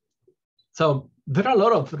 right? So there are a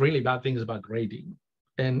lot of really bad things about grading.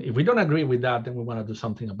 And if we don't agree with that, then we want to do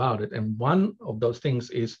something about it. And one of those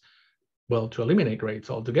things is, well, to eliminate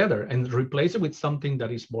grades altogether and replace it with something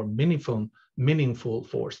that is more meaningful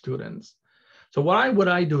for students. So why would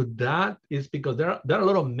I do that? Is because there are a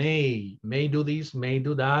lot of may do this, may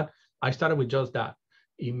do that. I started with just that.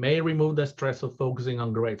 It may remove the stress of focusing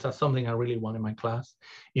on grades. That's something I really want in my class.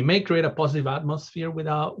 It may create a positive atmosphere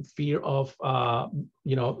without fear of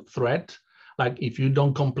threat. Like if you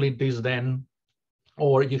don't complete this, then,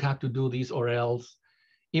 or you have to do this or else.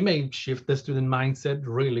 It may shift the student mindset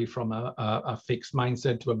really from a fixed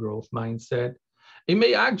mindset to a growth mindset. It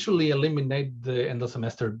may actually eliminate the end of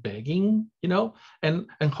semester begging, and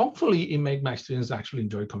hopefully it make my students actually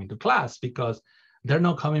enjoy coming to class, because they're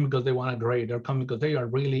not coming because they want a grade. They're coming because they are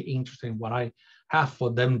really interested in what I have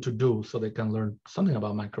for them to do so they can learn something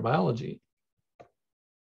about microbiology.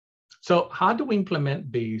 So how do we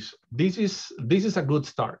implement these? This is a good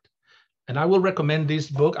start. And I will recommend this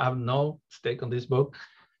book. I have no stake on this book.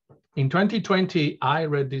 In 2020, I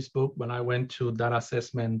read this book when I went to that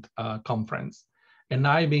assessment conference. And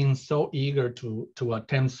I've been so eager to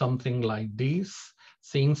attempt something like this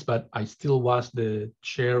since, but I still was the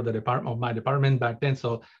chair of the department, of my department back then,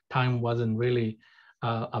 so time wasn't really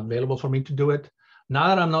available for me to do it. Now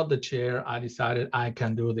that I'm not the chair, I decided I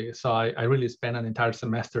can do this. So I really spent an entire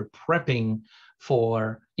semester prepping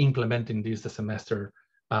for implementing this a semester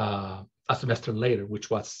later, which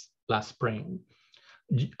was last spring.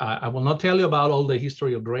 I will not tell you about all the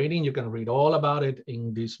history of grading. You can read all about it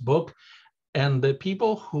in this book. And the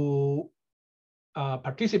people who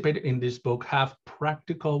participated in this book have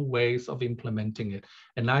practical ways of implementing it.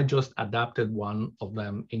 And I just adapted one of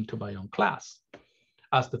them into my own class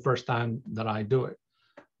as the first time that I do it.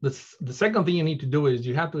 The second thing you need to do is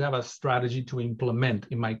you have to have a strategy to implement.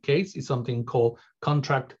 In my case, it's something called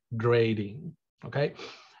contract grading, okay?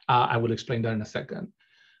 I will explain that in a second.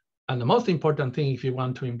 And the most important thing if you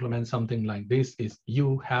want to implement something like this is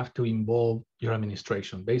you have to involve your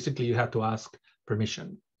administration. Basically, you have to ask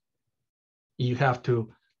permission. You have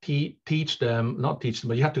to teach them, not teach them,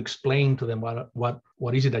 but you have to explain to them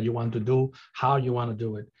what is it that you want to do, how you want to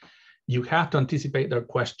do it. You have to anticipate their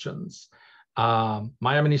questions.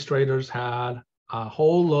 My administrators had a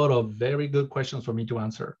whole lot of very good questions for me to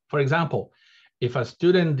answer. For example, if a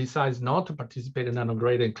student decides not to participate in an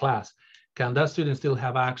ungraded class, can that student still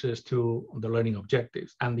have access to the learning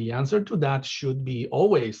objectives? And the answer to that should be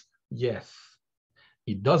always yes.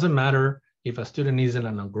 It doesn't matter if a student is in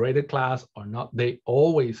an ungraded class or not, they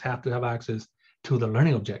always have to have access to the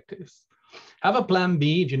learning objectives. Have a plan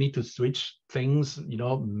B if you need to switch things,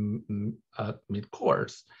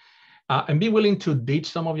 mid-course. And be willing to ditch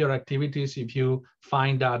some of your activities if you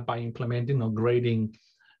find that by implementing or grading,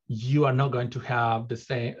 you are not going to have the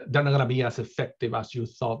same, they're not going to be as effective as you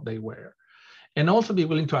thought they were. And also be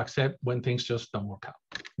willing to accept when things just don't work out,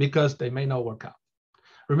 because they may not work out.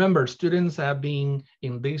 Remember, students have been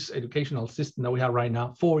in this educational system that we have right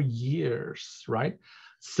now for years, right?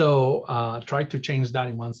 So try to change that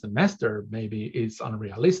in one semester, maybe it's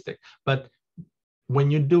unrealistic. But when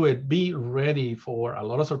you do it, be ready for a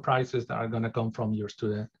lot of surprises that are going to come from your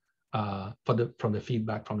student, from the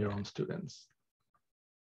feedback from your own students.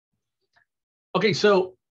 Okay,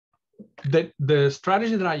 so the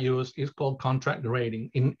strategy that I use is called contract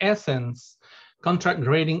grading. In essence, contract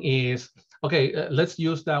grading is, okay, let's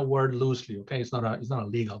use that word loosely, okay? It's not a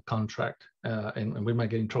legal contract, and we might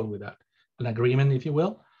get in trouble with that. An agreement, if you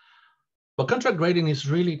will. But contract grading is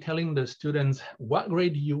really telling the students what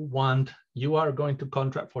grade you want. You are going to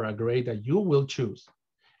contract for a grade that you will choose.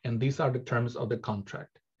 And these are the terms of the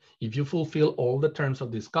contract. If you fulfill all the terms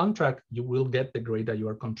of this contract, you will get the grade that you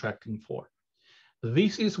are contracting for.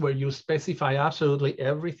 This is where you specify absolutely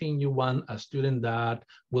everything you want a student that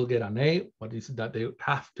will get an A, what is it that they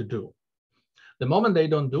have to do. The moment they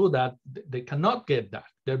don't do that, they cannot get that.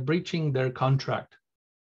 They're breaching their contract.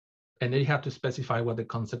 And they have to specify what the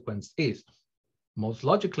consequence is. Most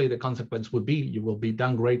logically, the consequence would be you will be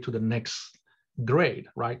downgraded to the next grade,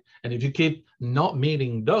 right? And if you keep not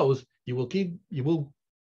meeting those, you will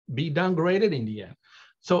be downgraded in the end.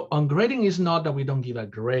 So ungrading is not that we don't give a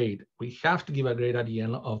grade. We have to give a grade at the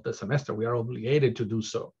end of the semester. We are obligated to do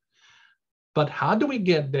so. But how do we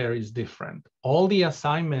get there is different. All the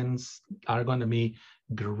assignments are going to be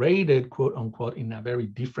graded, quote unquote, in a very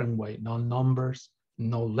different way. No numbers,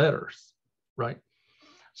 no letters, right?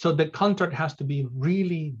 So the contract has to be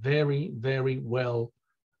really very, very well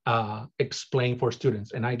explained for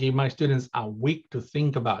students. And I give my students a week to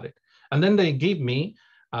think about it. And then they give me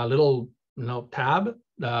a little tab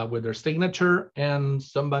with their signature and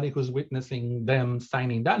somebody who's witnessing them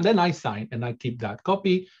signing that. And then I sign and I keep that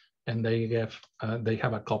copy, and they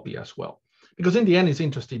have a copy as well. Because in the end, it's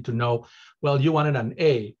interesting to know, well, you wanted an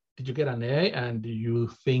A. Did you get an A, and do you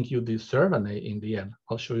think you deserve an A in the end?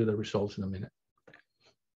 I'll show you the results in a minute.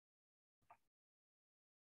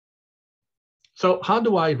 So how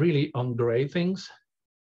do I really ungrade things,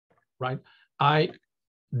 right? I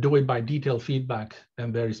do it by detailed feedback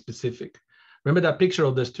and very specific. Remember that picture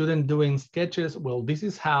of the student doing sketches? Well, this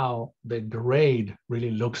is how the grade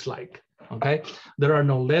really looks like, okay? There are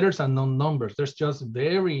no letters and no numbers. There's just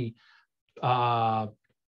very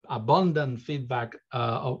abundant feedback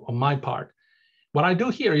on my part. What I do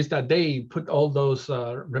here is that they put all those,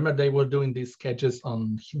 remember they were doing these sketches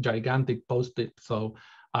on gigantic Post-it. So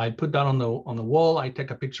I put that on the wall. I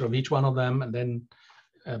take a picture of each one of them, and then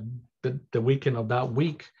the weekend of that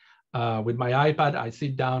week with my iPad, I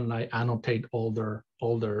sit down and I annotate all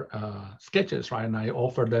sketches, right? And I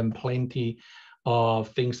offer them plenty of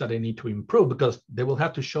things that they need to improve, because they will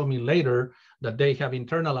have to show me later that they have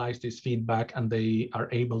internalized this feedback and they are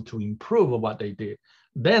able to improve on what they did.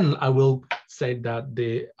 Then I will say that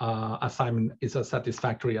the assignment is a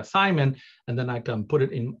satisfactory assignment, and then I can put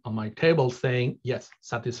it in on my table saying, yes,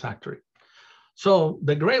 satisfactory. So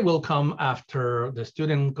the grade will come after the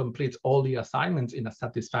student completes all the assignments in a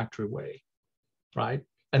satisfactory way, right?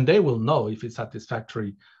 And they will know if it's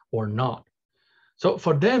satisfactory or not. So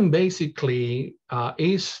for them, basically,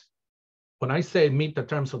 when I say meet the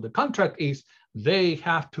terms of the contract, is they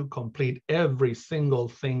have to complete every single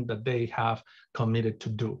thing that they have committed to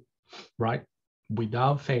do, right?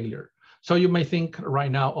 Without failure. So you may think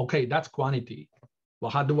right now, okay, that's quantity.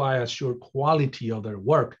 Well, how do I assure quality of their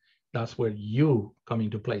work? That's where you come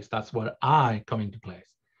into place. That's where I come into place,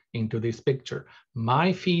 into this picture.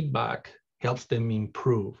 My feedback helps them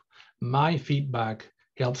improve. My feedback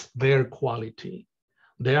helps their quality.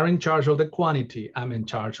 They are in charge of the quantity. I'm in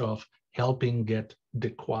charge of helping get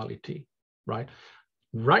the quality, right?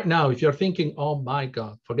 Right now, if you're thinking, oh my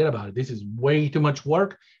God, forget about it, this is way too much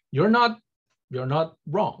work, you're not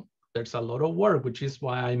wrong. There's a lot of work, which is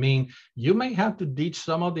why I mean, you may have to ditch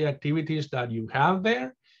some of the activities that you have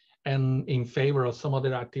there and in favor of some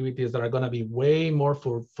other activities that are going to be way more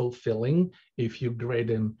fulfilling if you grade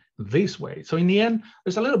them this way. So in the end,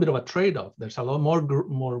 there's a little bit of a trade-off. There's a lot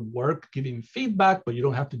more work giving feedback, but you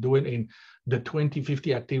don't have to do it in the 20,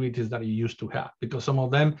 50 activities that you used to have, because some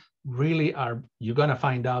of them really are, you're going to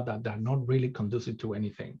find out that they're not really conducive to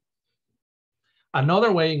anything.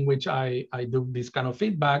 Another way in which I do this kind of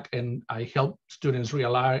feedback and I help students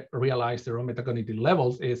realize their own metacognitive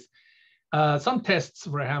levels is some tests,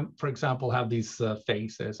 for example, have these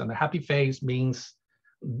phases, and the happy phase means,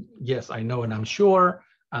 yes, I know and I'm sure,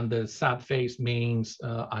 and the sad phase means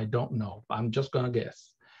I don't know, I'm just gonna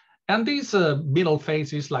guess. And these middle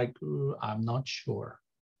phase is like, I'm not sure,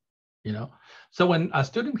 you know? So when a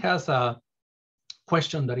student has a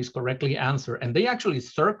question that is correctly answered, and they actually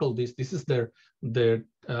circle this is their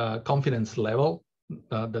confidence level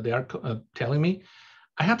that they are telling me,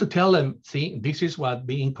 I have to tell them, see, this is what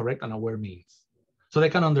being correct and aware means. So they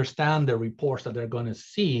can understand the reports that they're going to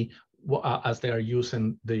see as they are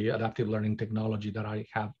using the adaptive learning technology that I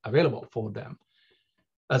have available for them.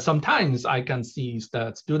 Sometimes I can see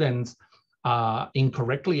that students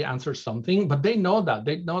incorrectly answer something, but they know that.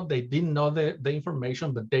 They didn't know the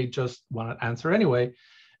information, but they just want to answer anyway.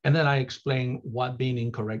 And then I explain what being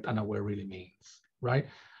incorrect and aware really means, right?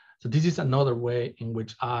 So this is another way in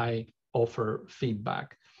which I offer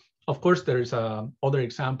feedback. Of course, there's other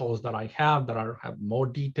examples that I have that have more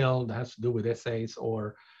detail, that has to do with essays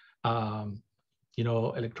or you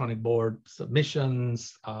know, electronic board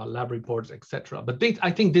submissions, lab reports, etc. But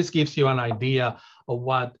I think this gives you an idea of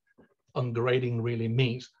what ungrading really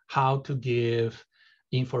means, how to give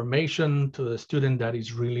information to the student that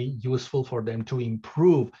is really useful for them to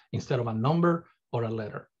improve instead of a number or a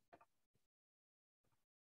letter.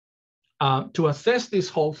 To assess this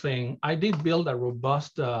whole thing, I did build a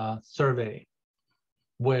robust survey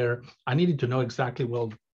where I needed to know exactly,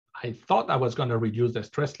 well, I thought I was going to reduce the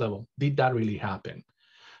stress level. Did that really happen?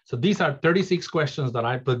 So these are 36 questions that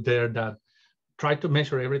I put there that try to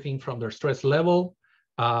measure everything from their stress level,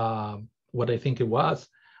 what I think it was,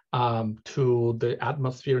 to the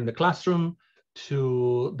atmosphere in the classroom,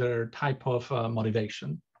 to their type of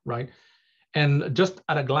motivation, right? And just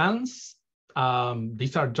at a glance,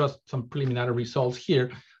 these are just some preliminary results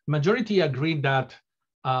here. Majority agreed that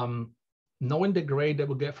knowing the grade they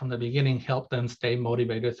will get from the beginning helped them stay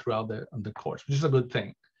motivated throughout the course, which is a good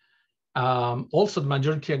thing. Also, the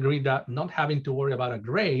majority agreed that not having to worry about a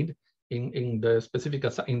grade in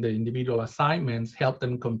the individual assignments helped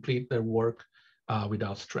them complete their work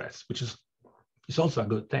without stress, which is also a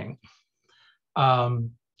good thing. A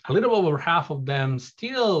little over half of them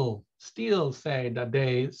still say that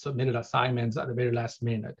they submitted assignments at the very last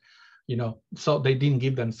minute, you know, so they didn't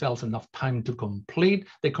give themselves enough time to complete.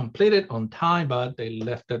 They completed on time, but they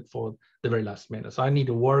left it for the very last minute. So I need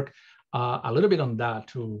to work a little bit on that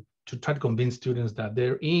to try to convince students that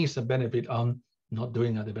there is a benefit on not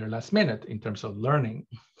doing at the very last minute in terms of learning.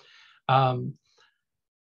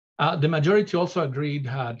 The majority also agreed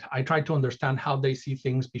that I tried to understand how they see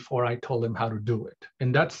things before I told them how to do it.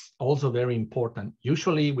 And that's also very important.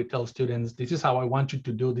 Usually we tell students, this is how I want you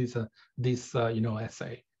to do this you know,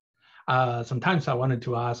 essay. Sometimes I wanted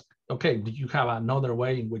to ask, okay, do you have another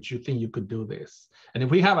way in which you think you could do this? And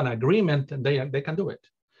if we have an agreement, then they can do it.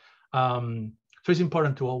 So it's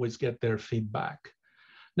important to always get their feedback.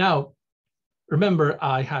 Now, remember,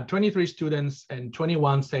 I had 23 students and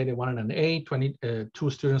 21 say they wanted an A, 22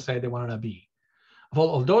 students say they wanted a B. Of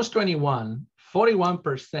all of those 21,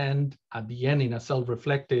 41% at the end in a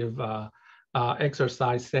self-reflective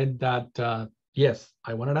exercise said that, yes,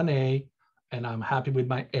 I wanted an A and I'm happy with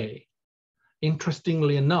my A.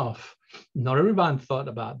 Interestingly enough, not everyone thought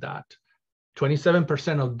about that.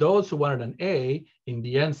 27% of those who wanted an A in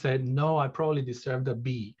the end said, no, I probably deserved a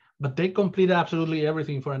B, but they completed absolutely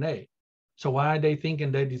everything for an A. So why are they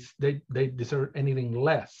thinking they deserve anything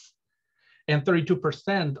less? And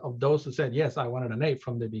 32% of those who said, yes, I wanted an A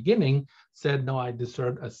from the beginning said, no, I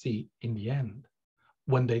deserved a C in the end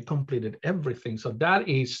when they completed everything. So that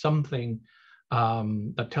is something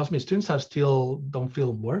that tells me students are still don't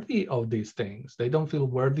feel worthy of these things. They don't feel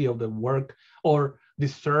worthy of the work or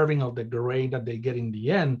deserving of the grade that they get in the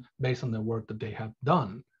end based on the work that they have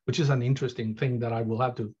done, which is an interesting thing that I will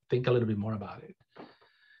have to think a little bit more about it.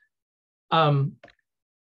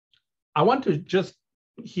 I want to just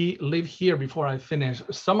leave here before I finish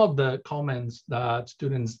some of the comments that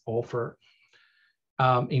students offer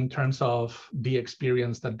in terms of the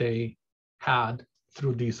experience that they had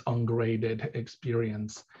through this ungraded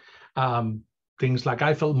experience. Things like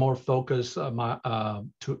I felt more focused. I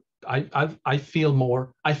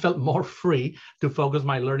felt more free to focus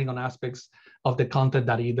my learning on aspects of the content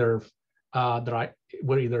that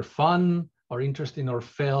were either fun or interesting or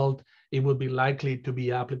felt it would be likely to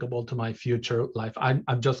be applicable to my future life.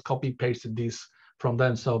 I've just copy pasted this from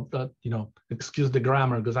them, so that, excuse the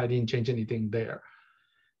grammar because I didn't change anything there.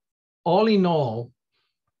 All in all,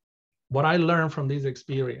 what I learned from this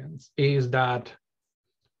experience is that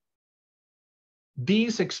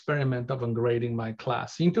this experiment of ungrading my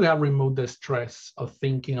class seemed to have removed the stress of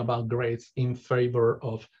thinking about grades in favor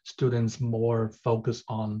of students more focused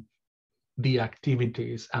on the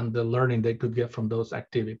activities and the learning they could get from those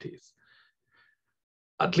activities.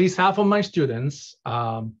 At least half of my students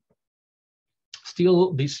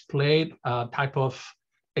still displayed a type of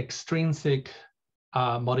extrinsic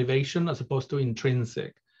motivation as opposed to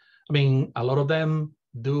intrinsic. I mean, a lot of them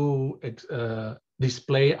do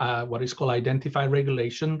display what is called identified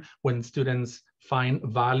regulation when students find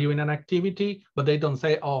value in an activity, but they don't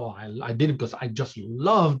say, oh, I did it because I just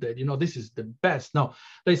loved it. This is the best. No,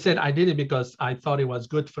 they said, I did it because I thought it was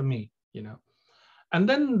good for me, And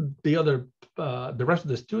then the rest of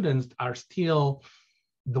the students are still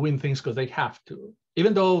doing things because they have to.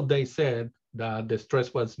 Even though they said that the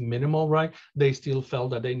stress was minimal, right? They still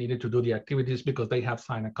felt that they needed to do the activities because they have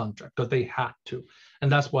signed a contract, because they had to.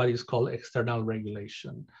 And that's what is called external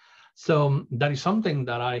regulation. So that is something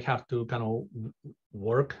that I have to kind of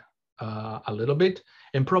work a little bit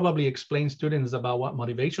and probably explain students about what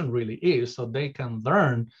motivation really is so they can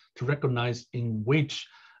learn to recognize in which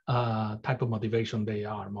type of motivation they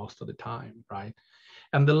are most of the time, right?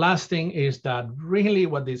 And the last thing is that really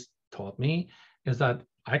what this taught me is that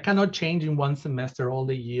I cannot change in one semester all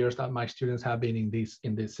the years that my students have been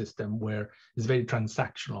in this system where it's very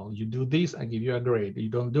transactional. You do this, I give you a grade. You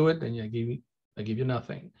don't do it, then I give you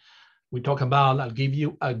nothing. We talk about I'll give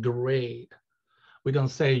you a grade. We don't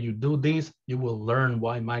say you do this, you will learn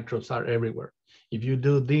why microbes are everywhere. If you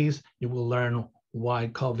do this, you will learn why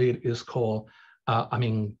COVID is called,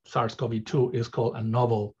 SARS-CoV-2 is called a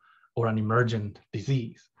novel or an emergent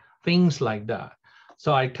disease, things like that.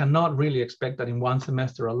 So I cannot really expect that in one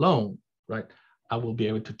semester alone, right, I will be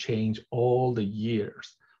able to change all the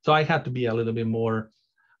years. So I had to be a little bit more,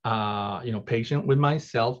 patient with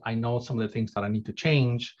myself. I know some of the things that I need to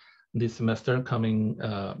change this semester coming,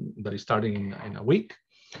 that is starting in a week,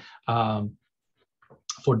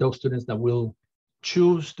 for those students that will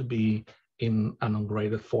choose to be in an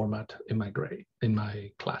ungraded format in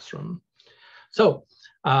my classroom. So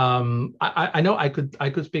I know I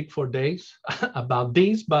could speak for days about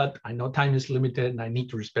these, but I know time is limited and I need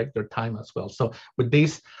to respect their time as well. So with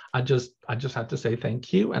this, I just have to say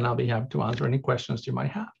thank you, and I'll be happy to answer any questions you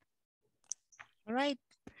might have. All right.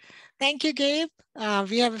 Thank you, Gabe.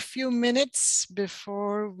 We have a few minutes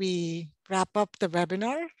before we wrap up the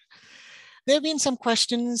webinar. There have been some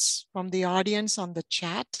questions from the audience on the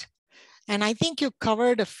chat, and I think you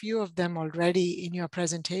covered a few of them already in your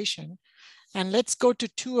presentation. And let's go to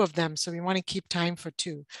two of them. So we want to keep time for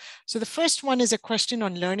two. So the first one is a question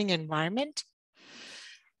on learning environment.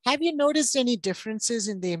 Have you noticed any differences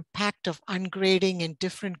in the impact of ungrading in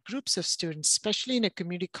different groups of students, especially in a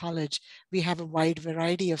community college? We have a wide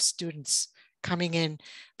variety of students coming in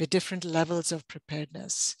with different levels of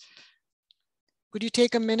preparedness. Could you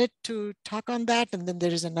take a minute to talk on that? And then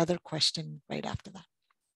there is another question right after that.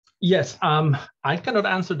 Yes, I cannot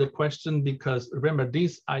answer the question because remember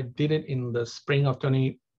this, I did it in the spring of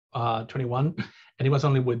 2020 21, and it was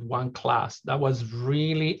only with one class. That was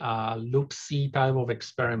really a look-see type of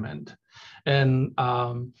experiment. And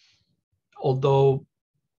although,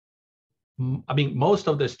 I mean, most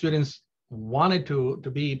of the students wanted to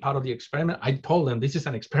be part of the experiment, I told them this is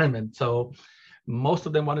an experiment. So most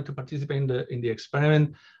of them wanted to participate in the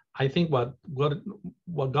experiment. I think what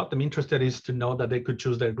got them interested is to know that they could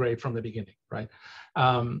choose their grade from the beginning, right?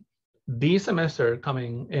 This semester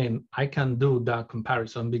coming in, I can do that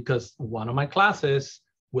comparison because one of my classes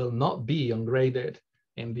will not be ungraded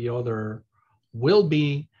and the other will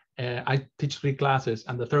be. I teach 3 classes,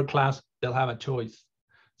 and the 3rd class, they'll have a choice.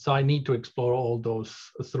 So I need to explore all those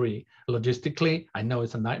 3. Logistically, I know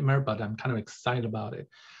it's a nightmare, but I'm kind of excited about it.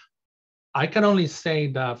 I can only say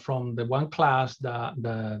that from the one class that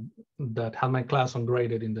had my class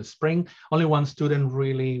ungraded in the spring, only one student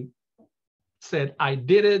really said, I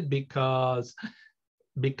did it because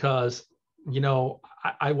you know,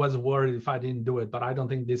 I was worried if I didn't do it, but I don't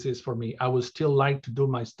think this is for me. I would still like to do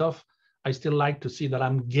my stuff. I still like to see that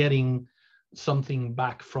I'm getting something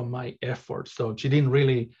back from my effort. So she didn't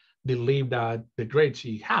really believe that the grade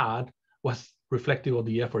she had was reflective of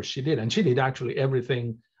the effort she did. And she did actually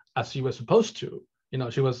everything as she was supposed to. You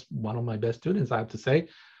know, she was one of my best students, I have to say.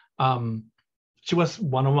 She was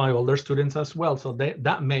one of my older students as well. So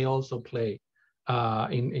that may also play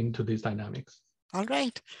into these dynamics. All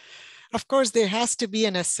right. Of course, there has to be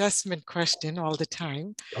an assessment question all the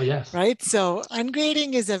time. Oh, yes. Right? So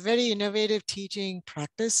ungrading is a very innovative teaching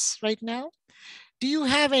practice right now. Do you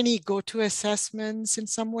have any go-to assessments in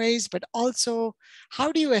some ways, but also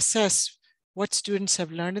how do you assess what students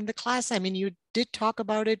have learned in the class? I mean, you did talk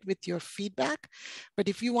about it with your feedback, but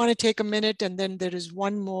if you want to take a minute, and then there is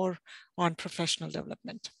one more on professional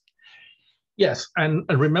development. Yes, and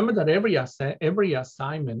remember that every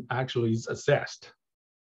assignment actually is assessed.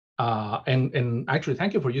 And actually,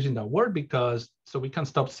 thank you for using that word, because so we can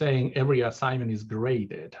stop saying every assignment is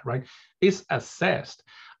graded, right? It's assessed.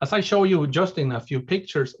 As I show you just in a few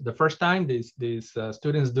pictures, the first time these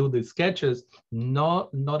students do the sketches,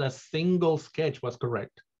 not a single sketch was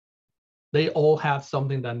correct. They all had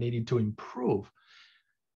something that needed to improve.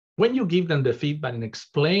 When you give them the feedback and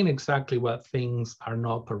explain exactly what things are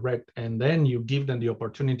not correct, and then you give them the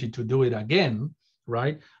opportunity to do it again,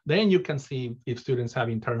 right? Then you can see if students have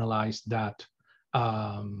internalized that,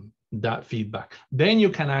 that feedback. Then you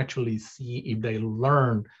can actually see if they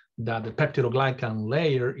learn that the peptidoglycan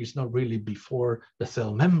layer is not really before the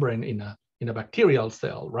cell membrane in a bacterial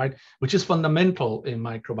cell, right? Which is fundamental in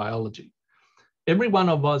microbiology. Every one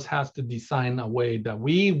of us has to design a way that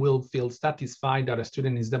we will feel satisfied that a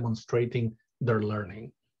student is demonstrating their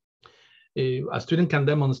learning. A student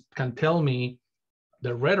can tell me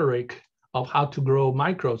the rhetoric of how to grow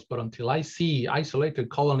microbes, but until I see isolated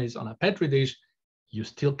colonies on a Petri dish, you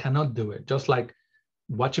still cannot do it. Just like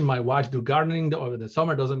watching my wife do gardening over the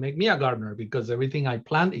summer doesn't make me a gardener, because everything I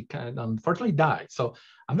plant, it can unfortunately die. So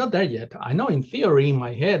I'm not there yet. I know in theory, in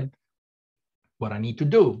my head, what I need to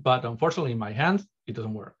do, but unfortunately in my hands, it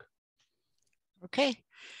doesn't work. Okay.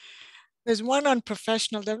 There's one on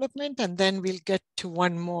professional development, and then we'll get to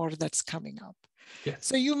one more that's coming up. Yes.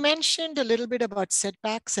 So you mentioned a little bit about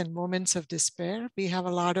setbacks and moments of despair. We have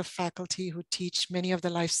a lot of faculty who teach many of the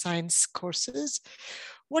life science courses.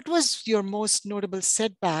 What was your most notable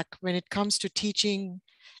setback when it comes to teaching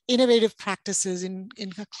innovative practices in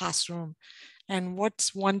a classroom? And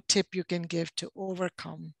what's one tip you can give to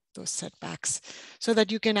overcome those setbacks so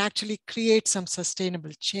that you can actually create some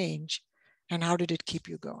sustainable change? And how did it keep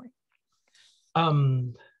you going?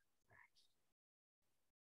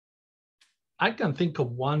 I can think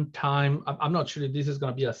of one time, I'm not sure if this is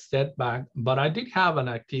going to be a setback, but I did have an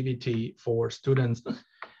activity for students,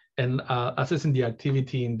 and assessing the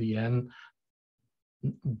activity in the end,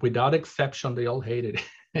 without exception, they all hated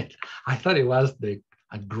it. I thought it was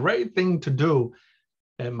a great thing to do.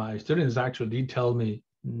 And my students actually did tell me,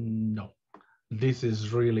 no, this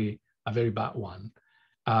is really a very bad one.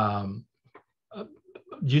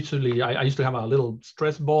 Usually I used to have a little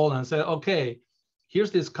stress ball and say, okay,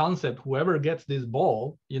 here's this concept. Whoever gets this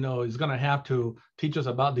ball, you know, is going to have to teach us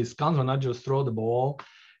about this concept, not just throw the ball.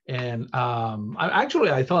 And I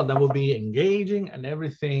thought that would be engaging and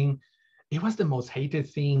everything. It was the most hated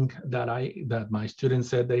thing that my students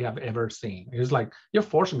said they have ever seen. It was like, you're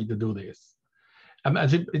forcing me to do this.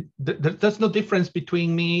 There's no difference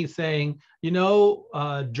between me saying, you know,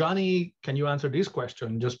 Johnny, can you answer this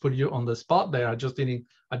question? Just put you on the spot there. I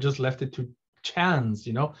just left it to chance,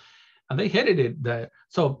 you know, and they hated it there.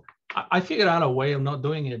 So I figured out a way of not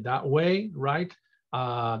doing it that way, right?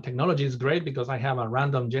 Technology is great because I have a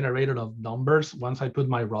random generator of numbers once I put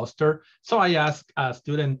my roster. So I ask a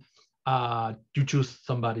student, you choose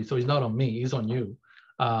somebody. So it's not on me, it's on you.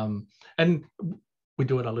 And we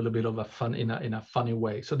do it a little bit of a fun in a funny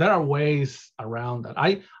way. So there are ways around that.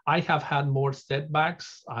 I have had more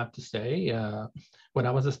setbacks, I have to say, when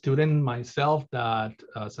I was a student myself that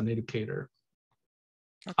as an educator.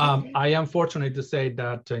 Okay. I am fortunate to say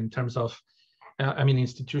that in terms of, I mean,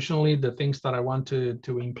 institutionally, the things that I want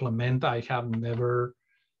to implement, I have never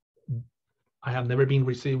been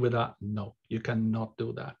received with a, no, you cannot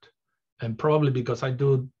do that. And probably because I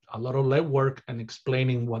do a lot of legwork and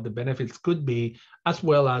explaining what the benefits could be, as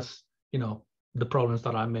well as, you know, the problems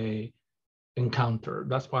that I may encounter.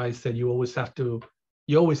 That's why I said you always have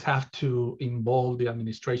to involve the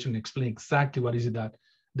administration, explain exactly what is it that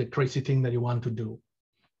the crazy thing that you want to do.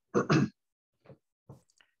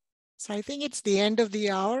 So I think it's the end of the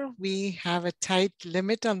hour. We have a tight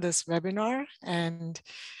limit on this webinar, and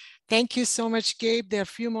thank you so much, Gabe. There are a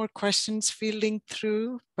few more questions fielding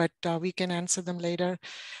through, but we can answer them later.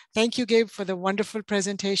 Thank you, Gabe, for the wonderful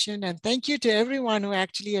presentation. And thank you to everyone who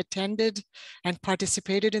actually attended and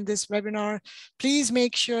participated in this webinar. Please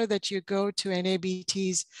make sure that you go to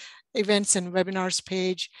NABT's events and webinars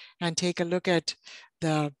page and take a look at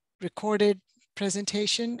the recorded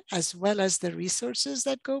presentation as well as the resources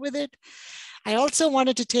that go with it. I also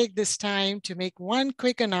wanted to take this time to make one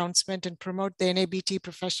quick announcement and promote the NABT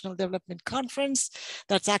Professional Development Conference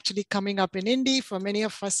that's actually coming up in Indy for many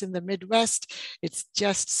of us in the Midwest. It's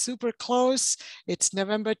just super close. It's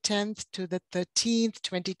November 10th to the 13th,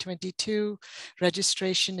 2022.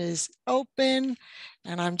 Registration is open,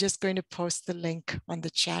 and I'm just going to post the link on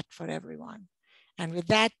the chat for everyone. And with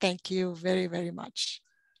that, thank you very, very much.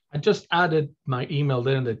 I just added my email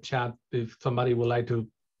there in the chat if somebody would like to,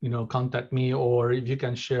 you know, contact me, or if you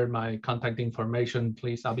can share my contact information,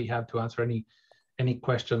 please. I'll be happy to answer any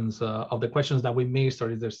questions of the questions that we missed,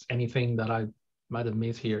 or if there's anything that I might have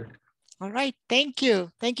missed here. All right. Thank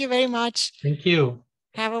you. Thank you very much. Thank you.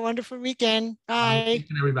 Have a wonderful weekend. Bye. Thank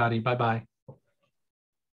you, everybody. Bye-bye.